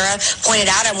official, as Sarah pointed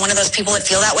out. I'm one of those people that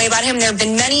feel that way about him. There have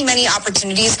been many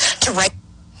opportunities to write.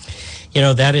 You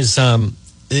know, that is,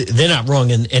 they're not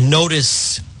wrong. And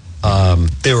notice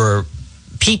there are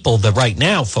people that right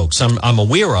now, folks, I'm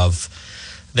aware of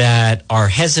that are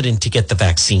hesitant to get the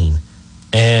vaccine.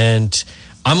 And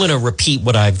I'm going to repeat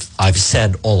what I've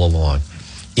said all along.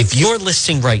 If you're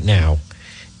listening right now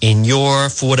and you're,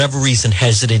 for whatever reason,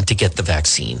 hesitant to get the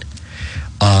vaccine,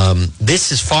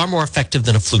 this is far more effective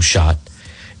than a flu shot.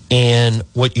 And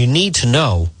what you need to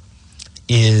know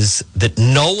is that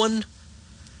no one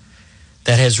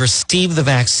that has received the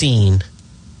vaccine,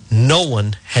 no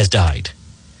one has died.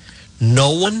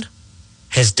 No one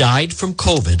has died from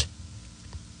COVID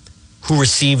who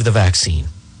received the vaccine.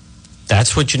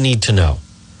 That's what you need to know.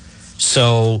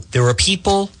 So there are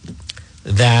people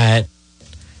that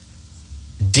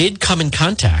did come in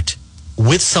contact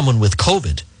with someone with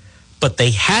COVID, but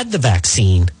they had the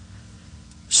vaccine,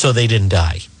 so they didn't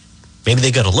die. Maybe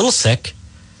they got a little sick,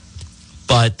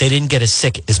 but they didn't get as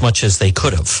sick as much as they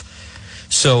could have.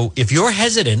 So if you're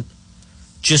hesitant,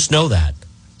 just know that.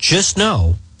 Just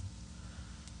know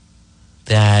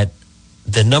that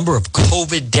the number of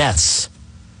COVID deaths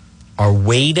are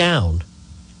way down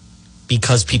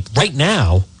because people, right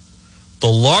now, the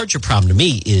larger problem to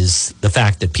me is the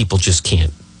fact that people just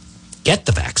can't get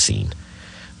the vaccine.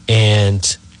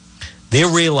 And they're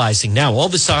realizing now, all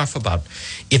this stuff about,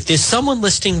 if there's someone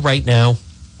listening right now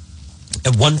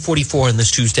at 1:44 on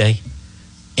this Tuesday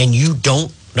and you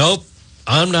don't, nope,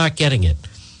 I'm not getting it.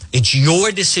 It's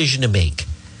your decision to make.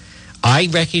 I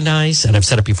recognize, and I've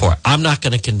said it before, I'm not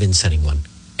going to convince anyone.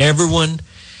 Everyone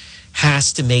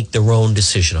has to make their own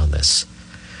decision on this.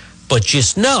 But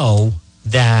just know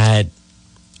that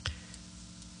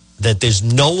there's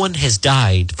no one has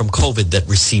died from COVID that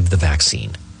received the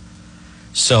vaccine.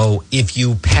 So if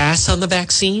you pass on the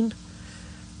vaccine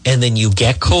and then you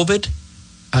get COVID,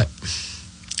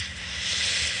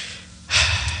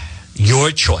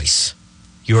 your choice.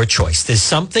 Your choice. There's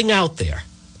something out there.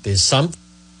 There's something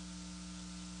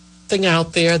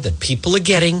out there that people are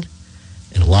getting,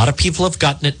 and a lot of people have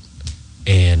gotten it,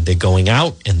 and they're going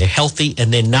out and they're healthy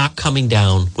and they're not coming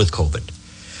down with COVID.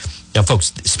 Now,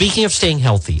 folks, speaking of staying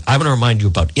healthy, I want to remind you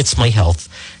about It's My Health,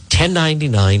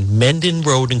 1099 Menden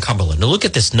Road in Cumberland. Now, look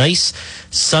at this nice,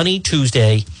 sunny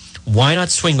Tuesday. Why not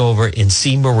swing over and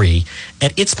see Marie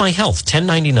at It's My Health,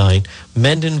 1099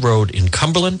 Menden Road in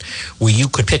Cumberland, where you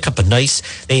could pick up a nice,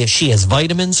 she has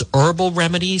vitamins, herbal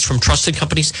remedies from trusted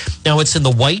companies. Now, it's in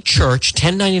the White Church,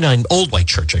 1099, Old White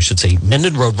Church, I should say,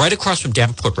 Menden Road, right across from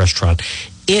Davenport Restaurant.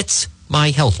 It's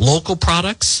My Health. Local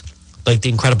products, like the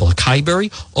incredible acai berry,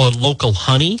 or local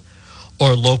honey,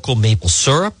 or local maple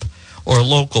syrup, or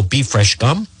local beef fresh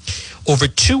gum. Over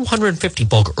 250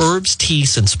 bulk herbs,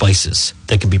 teas, and spices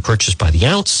that can be purchased by the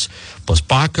ounce, plus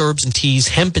Bach herbs and teas,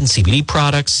 hemp and CBD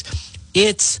products.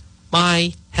 It's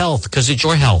My Health, because it's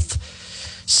your health.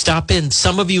 Stop in.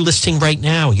 Some of you listening right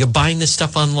now, you're buying this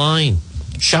stuff online.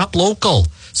 Shop local.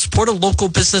 Support a local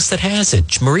business that has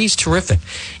it. Marie's terrific.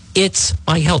 It's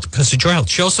My Health, because it's your health.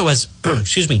 She also has,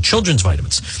 children's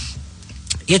vitamins.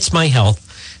 It's My Health,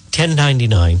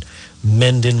 1099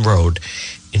 Menden Road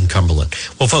in Cumberland.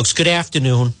 Well, folks, good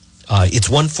afternoon. It's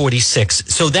 1:46.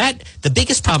 So the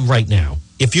biggest problem right now,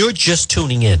 if you're just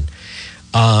tuning in,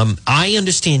 I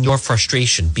understand your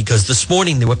frustration, because this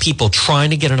morning there were people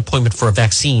trying to get an appointment for a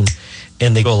vaccine,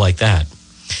 and they go like that.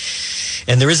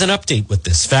 And there is an update with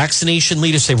this. Vaccination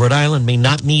leaders say Rhode Island may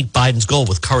not meet Biden's goal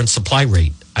with current supply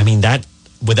rate. I mean, that,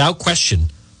 without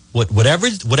question,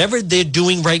 whatever they're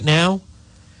doing right now,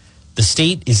 the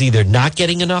state is either not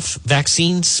getting enough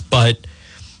vaccines, but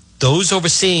those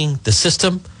overseeing the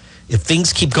system, if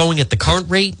things keep going at the current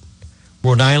rate,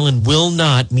 Rhode Island will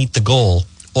not meet the goal,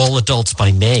 all adults,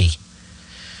 by May.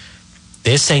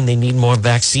 They're saying they need more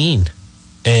vaccine.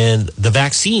 And the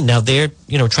vaccine, now they're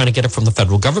trying to get it from the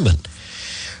federal government.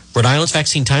 Rhode Island's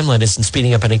vaccine timeline isn't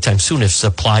speeding up anytime soon if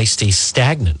supply stays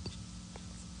stagnant.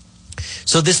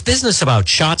 So this business about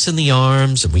shots in the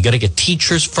arms, and we got to get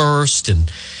teachers first,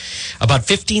 and about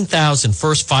 15,000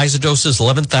 first Pfizer doses,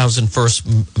 11,000 first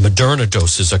Moderna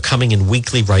doses are coming in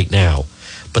weekly right now.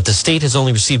 But the state has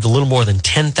only received a little more than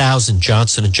 10,000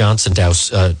 Johnson & Johnson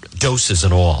doses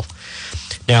in all.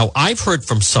 Now, I've heard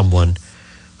from someone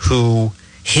who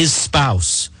his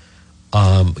spouse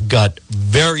got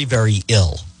very, very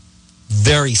ill,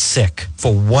 very sick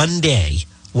for one day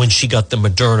when she got the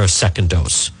Moderna second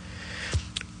dose.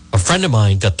 A friend of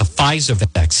mine got the Pfizer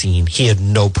vaccine. He had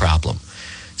no problem.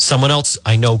 Someone else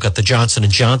I know got the Johnson &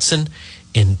 Johnson.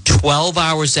 In 12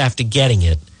 hours after getting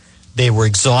it, they were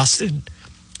exhausted,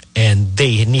 and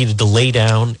they needed to lay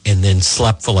down and then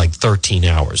slept for like 13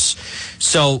 hours.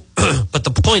 So, but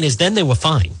the point is, then they were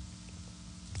fine.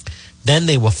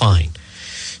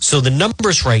 So the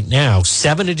numbers right now,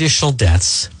 7 additional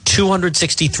deaths,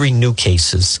 263 new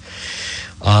cases.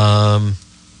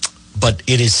 But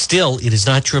it is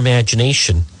not your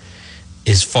imagination.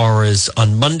 As far as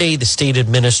on Monday, the state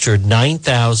administered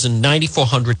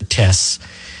 9,400 tests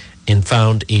and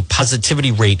found a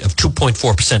positivity rate of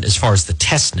 2.4% as far as the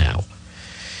test now.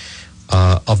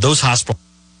 Of those hospitalized,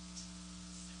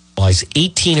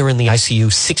 18 are in the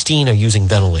ICU, 16 are using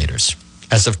ventilators.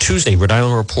 As of Tuesday, Rhode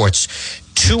Island reports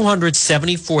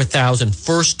 274,000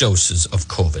 first doses of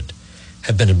COVID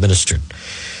have been administered.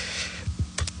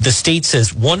 The state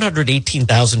says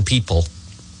 118,000 people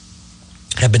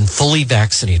have been fully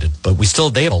vaccinated, but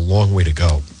they have a long way to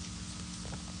go.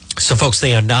 So, folks,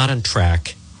 they are not on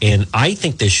track, and I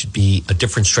think there should be a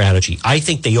different strategy. I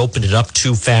think they opened it up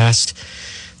too fast,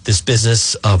 this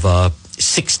business of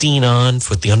 16 on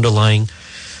with the underlying,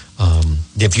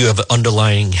 if you have an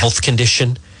underlying health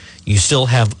condition, you still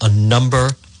have a number.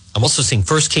 I'm also seeing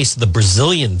first case of the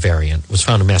Brazilian variant was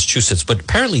found in Massachusetts, but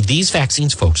apparently these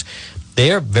vaccines, folks,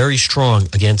 they are very strong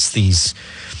against these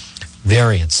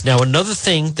variants. Now, another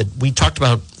thing that we talked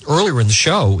about earlier in the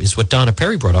show is what Donna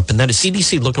Perry brought up, and that is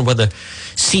CDC looking whether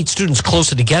seat students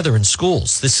closer together in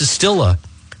schools. This is still a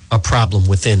problem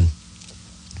within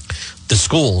the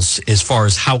schools as far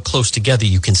as how close together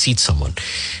you can seat someone.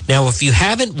 Now, if you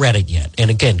haven't read it yet, and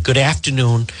again, good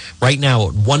afternoon, right now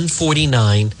at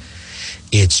 1:49,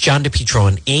 it's John DePetro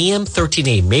on AM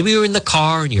 1380. Maybe you're in the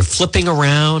car and you're flipping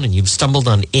around and you've stumbled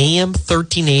on AM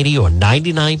 1380 or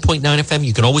 99.9 FM.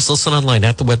 You can always listen online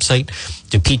at the website,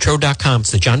 DePetro.com.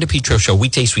 It's the John DePetro Show. We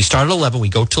start at 11. We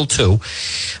go till 2.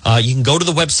 You can go to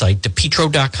the website,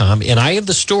 DePetro.com. And I have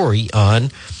the story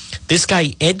on this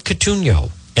guy, Ed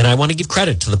Cotugno. And I want to give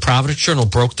credit to the Providence Journal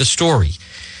broke the story.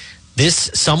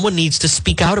 Someone needs to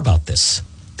speak out about this.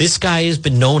 This guy has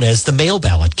been known as the mail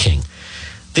ballot king.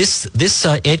 This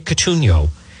Ed Cotugno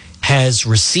has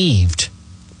received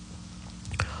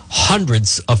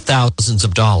hundreds of thousands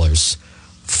of dollars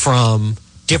from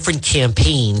different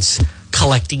campaigns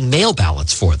collecting mail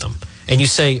ballots for them. And you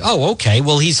say, oh, okay,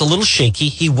 well, he's a little shaky.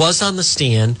 He was on the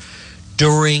stand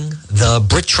during the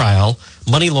Brit trial,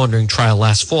 money laundering trial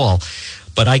last fall.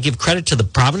 But I give credit to the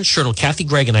Providence Journal, Kathy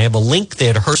Gregg, and I have a link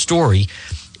there to her story.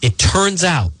 It turns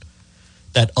out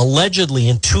that allegedly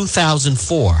in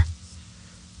 2004,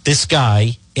 this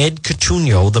guy, Ed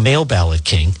Cotugno, the mail ballot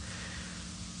king,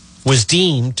 was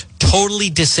deemed totally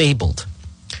disabled.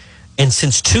 And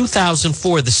since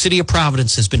 2004, the city of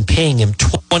Providence has been paying him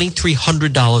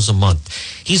 $2,300 a month.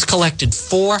 He's collected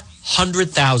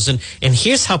 $400,000. And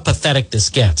here's how pathetic this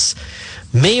gets.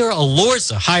 Mayor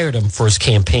Alorza hired him for his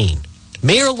campaign.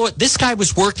 This guy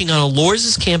was working on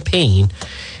Alorza's campaign,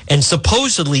 and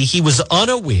supposedly he was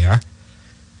unaware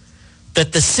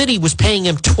that the city was paying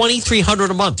him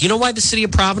 $2,300 a month. You know why the city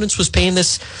of Providence was paying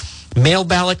this mail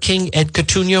ballot king, Ed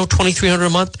Cotugno, $2,300 a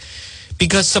month?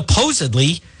 Because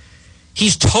supposedly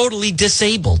he's totally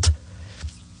disabled.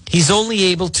 He's only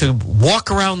able to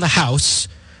walk around the house.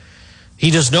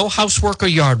 He does no housework or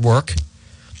yard work.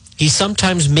 He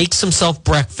sometimes makes himself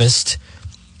breakfast.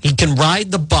 He can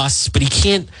ride the bus, but he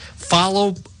can't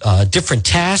follow different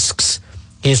tasks.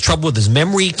 He has trouble with his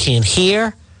memory, can't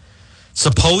hear,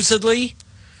 supposedly,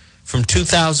 from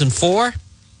 2004.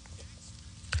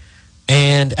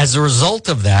 And as a result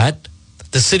of that,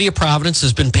 the city of Providence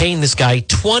has been paying this guy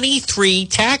 $23,000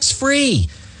 tax-free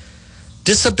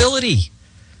disability,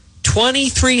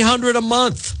 $2,300 a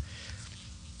month.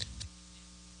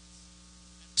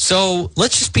 So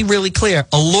let's just be really clear.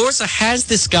 Alorza has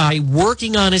this guy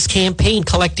working on his campaign,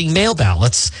 collecting mail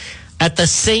ballots. At the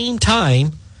same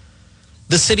time,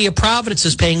 the city of Providence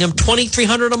is paying him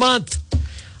 $2,300 a month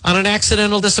on an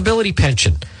accidental disability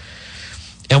pension.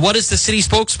 And what does the city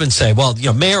spokesman say? Well,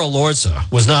 Mayor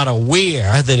Alorza was not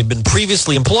aware that he'd been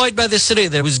previously employed by the city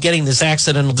that was getting this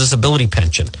accidental disability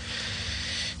pension.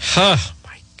 Oh,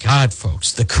 my God,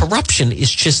 folks. The corruption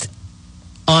is just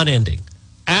unending.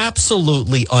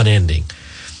 Absolutely unending.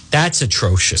 That's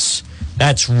atrocious.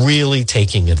 That's really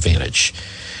taking advantage.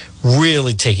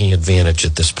 Really taking advantage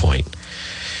at this point.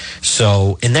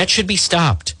 So, and that should be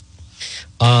stopped.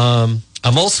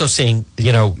 I'm also saying,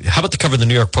 how about the cover of the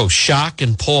New York Post? Shock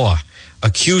and paw.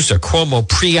 Accuser Cuomo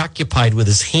preoccupied with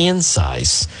his hand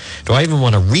size. Do I even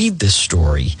want to read this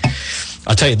story?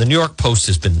 I'll tell you, the New York Post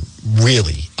has been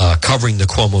really covering the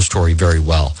Cuomo story very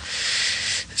well.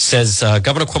 Says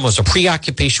Governor Cuomo has a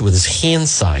preoccupation with his hand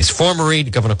size. Former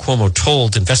aide Governor Cuomo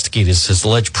told investigators his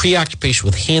alleged preoccupation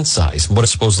with hand size and what it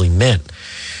supposedly meant.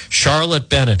 Charlotte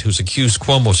Bennett, who's accused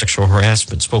Cuomo of sexual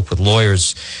harassment, spoke with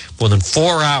lawyers more than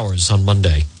 4 hours on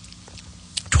Monday.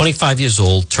 25 years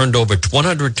old, turned over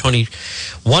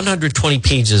 120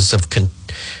 pages of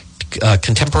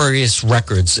contemporaneous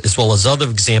records as well as other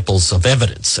examples of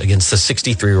evidence against the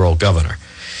 63-year-old governor.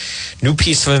 New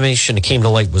piece of information that came to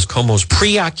light was Cuomo's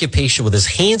preoccupation with his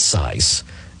hand size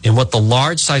and what the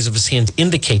large size of his hands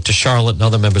indicate to Charlotte and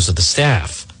other members of the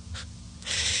staff.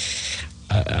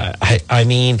 I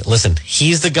mean, listen,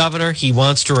 he's the governor. He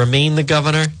wants to remain the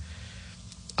governor.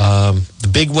 The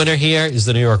big winner here is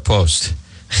the New York Post.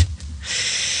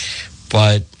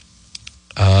 But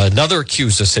another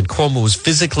accuser said Cuomo was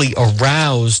physically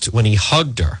aroused when he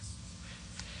hugged her.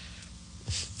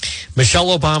 Michelle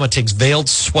Obama takes veiled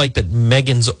swipe at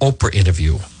Meghan's Oprah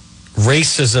interview.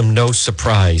 Racism, no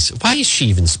surprise. Why is she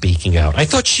even speaking out? I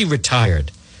thought she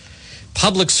retired.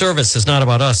 Public service is not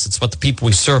about us. It's about the people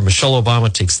we serve. Michelle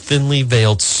Obama takes thinly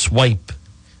veiled swipe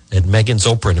at Meghan's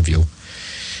Oprah interview,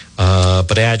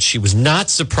 but adds she was not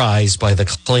surprised by the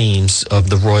claims of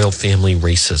the royal family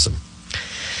racism.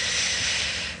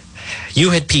 You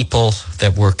had people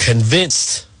that were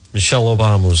convinced Michelle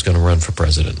Obama was going to run for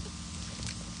president.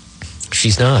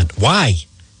 She's not. Why?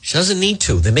 She doesn't need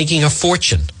to. They're making a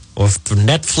fortune for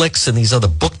Netflix and these other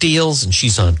book deals, and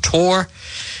she's on tour.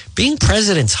 Being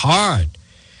president's hard.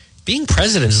 Being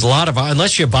president is a lot of,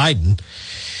 unless you're Biden,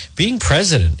 being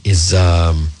president is,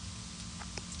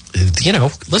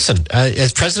 listen,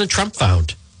 as President Trump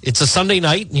found, it's a Sunday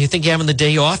night and you think you're having the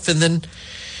day off, and then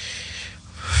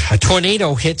a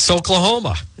tornado hits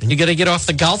Oklahoma and you got to get off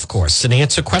the golf course and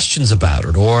answer questions about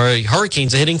it, or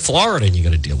hurricanes are hitting Florida and you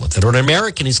got to deal with it, or an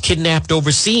American is kidnapped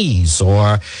overseas,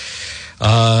 or,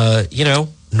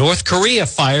 North Korea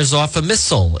fires off a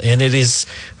missile, and it is...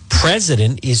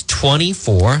 President is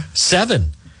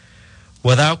 24/7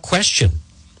 without question.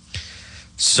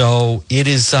 So it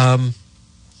is,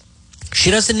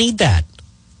 she doesn't need that.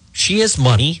 She has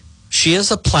money. She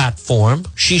has a platform.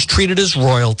 She's treated as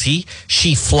royalty.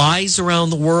 She flies around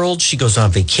the world. She goes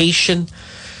on vacation.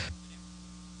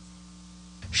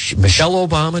 Michelle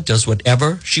Obama does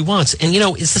whatever she wants. And,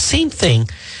 it's the same thing,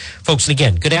 folks. And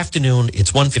again, good afternoon.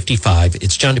 It's 1:55.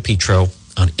 It's John DePetro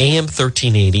on AM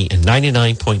 1380 and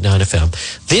 99.9 FM.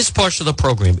 This portion of the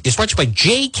program is brought to you by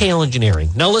JKL Engineering.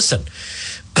 Now, listen,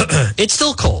 it's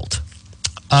still cold,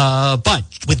 but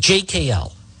with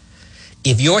JKL,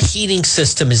 if your heating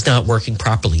system is not working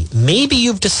properly, maybe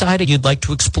you've decided you'd like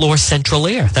to explore central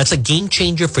air. That's a game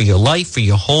changer for your life, for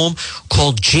your home.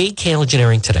 Call JKL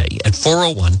Engineering today at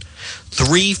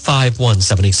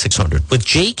 401-351-7600. With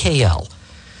JKL,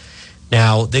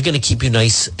 now they're going to keep you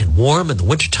nice and warm in the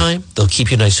wintertime. They'll keep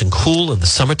you nice and cool in the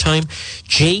summertime.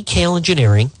 JKL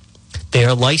Engineering, they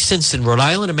are licensed in Rhode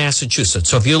Island and Massachusetts.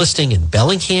 So if you're listening in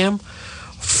Bellingham,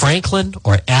 Franklin,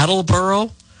 or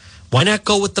Attleboro, why not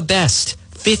go with the best?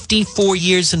 54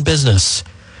 years in business.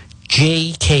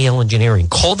 JKL Engineering.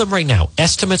 Call them right now.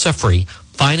 Estimates are free.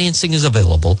 Financing is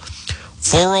available.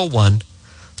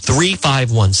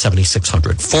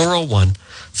 401-351-7600.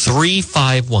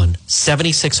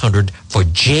 401-351-7600 for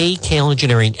JKL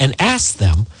Engineering. And ask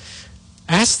them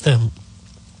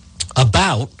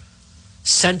about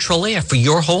central air for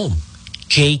your home.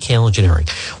 JKL Engineering.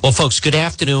 Well, folks, good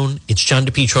afternoon. It's John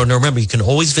DePetro. Now, remember, you can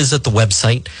always visit the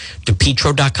website,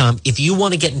 DePetro.com. If you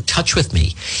want to get in touch with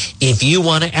me, if you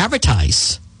want to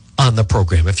advertise on the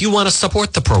program, if you want to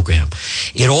support the program,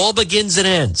 it all begins and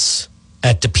ends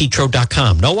at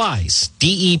DePetro.com. No I's.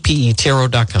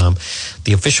 DEPETero.com,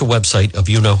 the official website of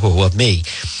you-know-who, of me.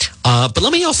 But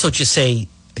let me also just say,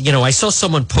 I saw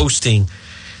someone posting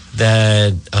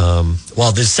that,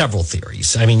 there's several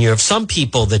theories. I mean, you have some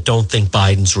people that don't think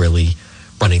Biden's really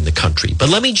running the country. But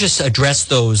let me just address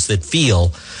those that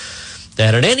feel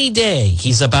that at any day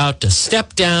he's about to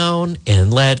step down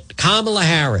and let Kamala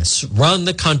Harris run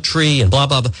the country and blah,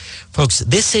 blah, blah. Folks,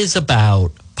 this is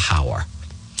about power.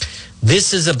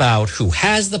 This is about who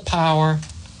has the power,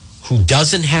 who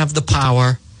doesn't have the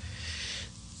power.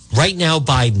 Right now,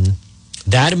 Biden,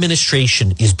 that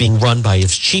administration is being run by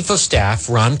his chief of staff,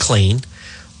 Ron Klain,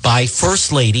 by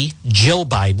First Lady Jill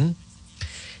Biden.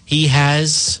 He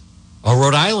has a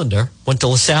Rhode Islander, went to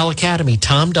LaSalle Academy,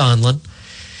 Tom Donlin.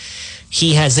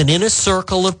 He has an inner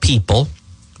circle of people,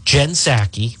 Jen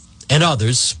Psaki and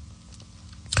others.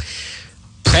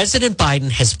 President Biden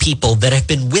has people that have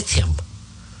been with him.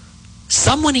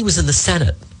 Some when he was in the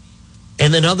Senate,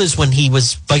 and then others when he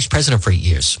was vice president for 8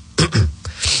 years.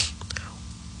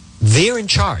 They're in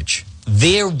charge.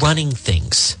 They're running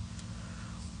things.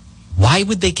 Why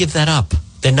would they give that up?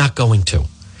 They're not going to.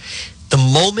 The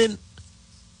moment,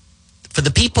 for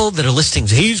the people that are listening,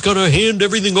 he's going to hand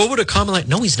everything over to Kamala.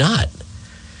 No, he's not.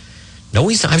 No,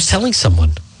 he's not. I was telling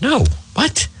someone, no,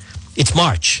 what? It's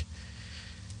March.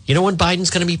 You know when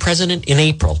Biden's going to be president? In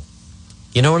April.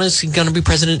 You know when he's going to be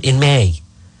president? In May.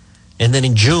 And then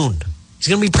in June. He's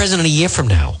going to be president a year from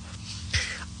now.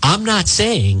 I'm not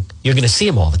saying you're going to see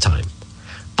him all the time.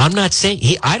 I'm not saying,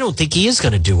 I don't think he is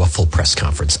going to do a full press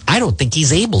conference. I don't think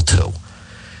he's able to.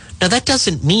 Now, that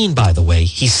doesn't mean, by the way,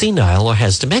 he's senile or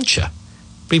has dementia.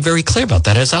 Be very clear about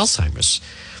that, has Alzheimer's.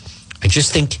 I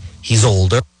just think he's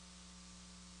older.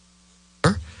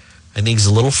 I think he's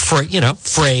a little,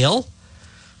 frail.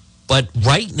 But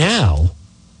right now,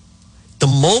 the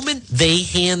moment they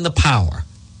hand the power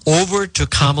over to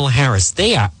Kamala Harris,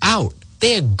 they are out.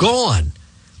 They're gone.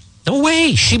 No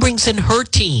way. She brings in her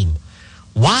team.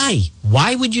 Why?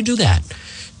 Why would you do that?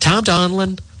 Tom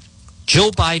Donlin, Joe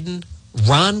Biden,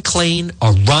 Ron Klain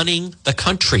are running the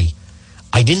country.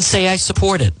 I didn't say I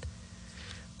support it.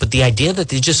 But the idea that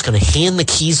they're just going to hand the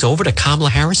keys over to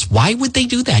Kamala Harris, why would they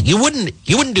do that? You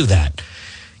wouldn't do that.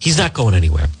 He's not going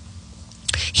anywhere.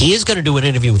 He is going to do an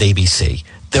interview with ABC.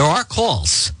 There are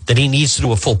calls that he needs to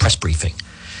do a full press briefing.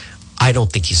 I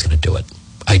don't think he's going to do it.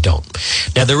 I don't.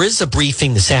 Now, there is a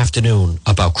briefing this afternoon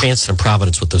about Cranston and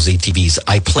Providence with those ATVs.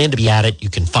 I plan to be at it.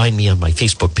 You can find me on my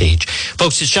Facebook page.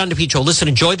 Folks, it's John DePetro. Listen,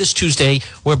 enjoy this Tuesday.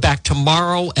 We're back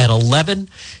tomorrow at 11.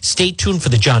 Stay tuned for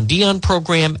the John Dion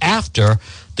program after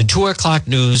the 2 o'clock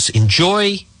news.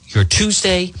 Enjoy your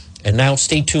Tuesday. And now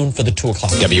stay tuned for the 2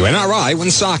 o'clock. WNRI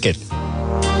Woonsocket.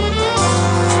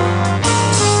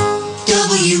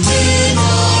 WNRI.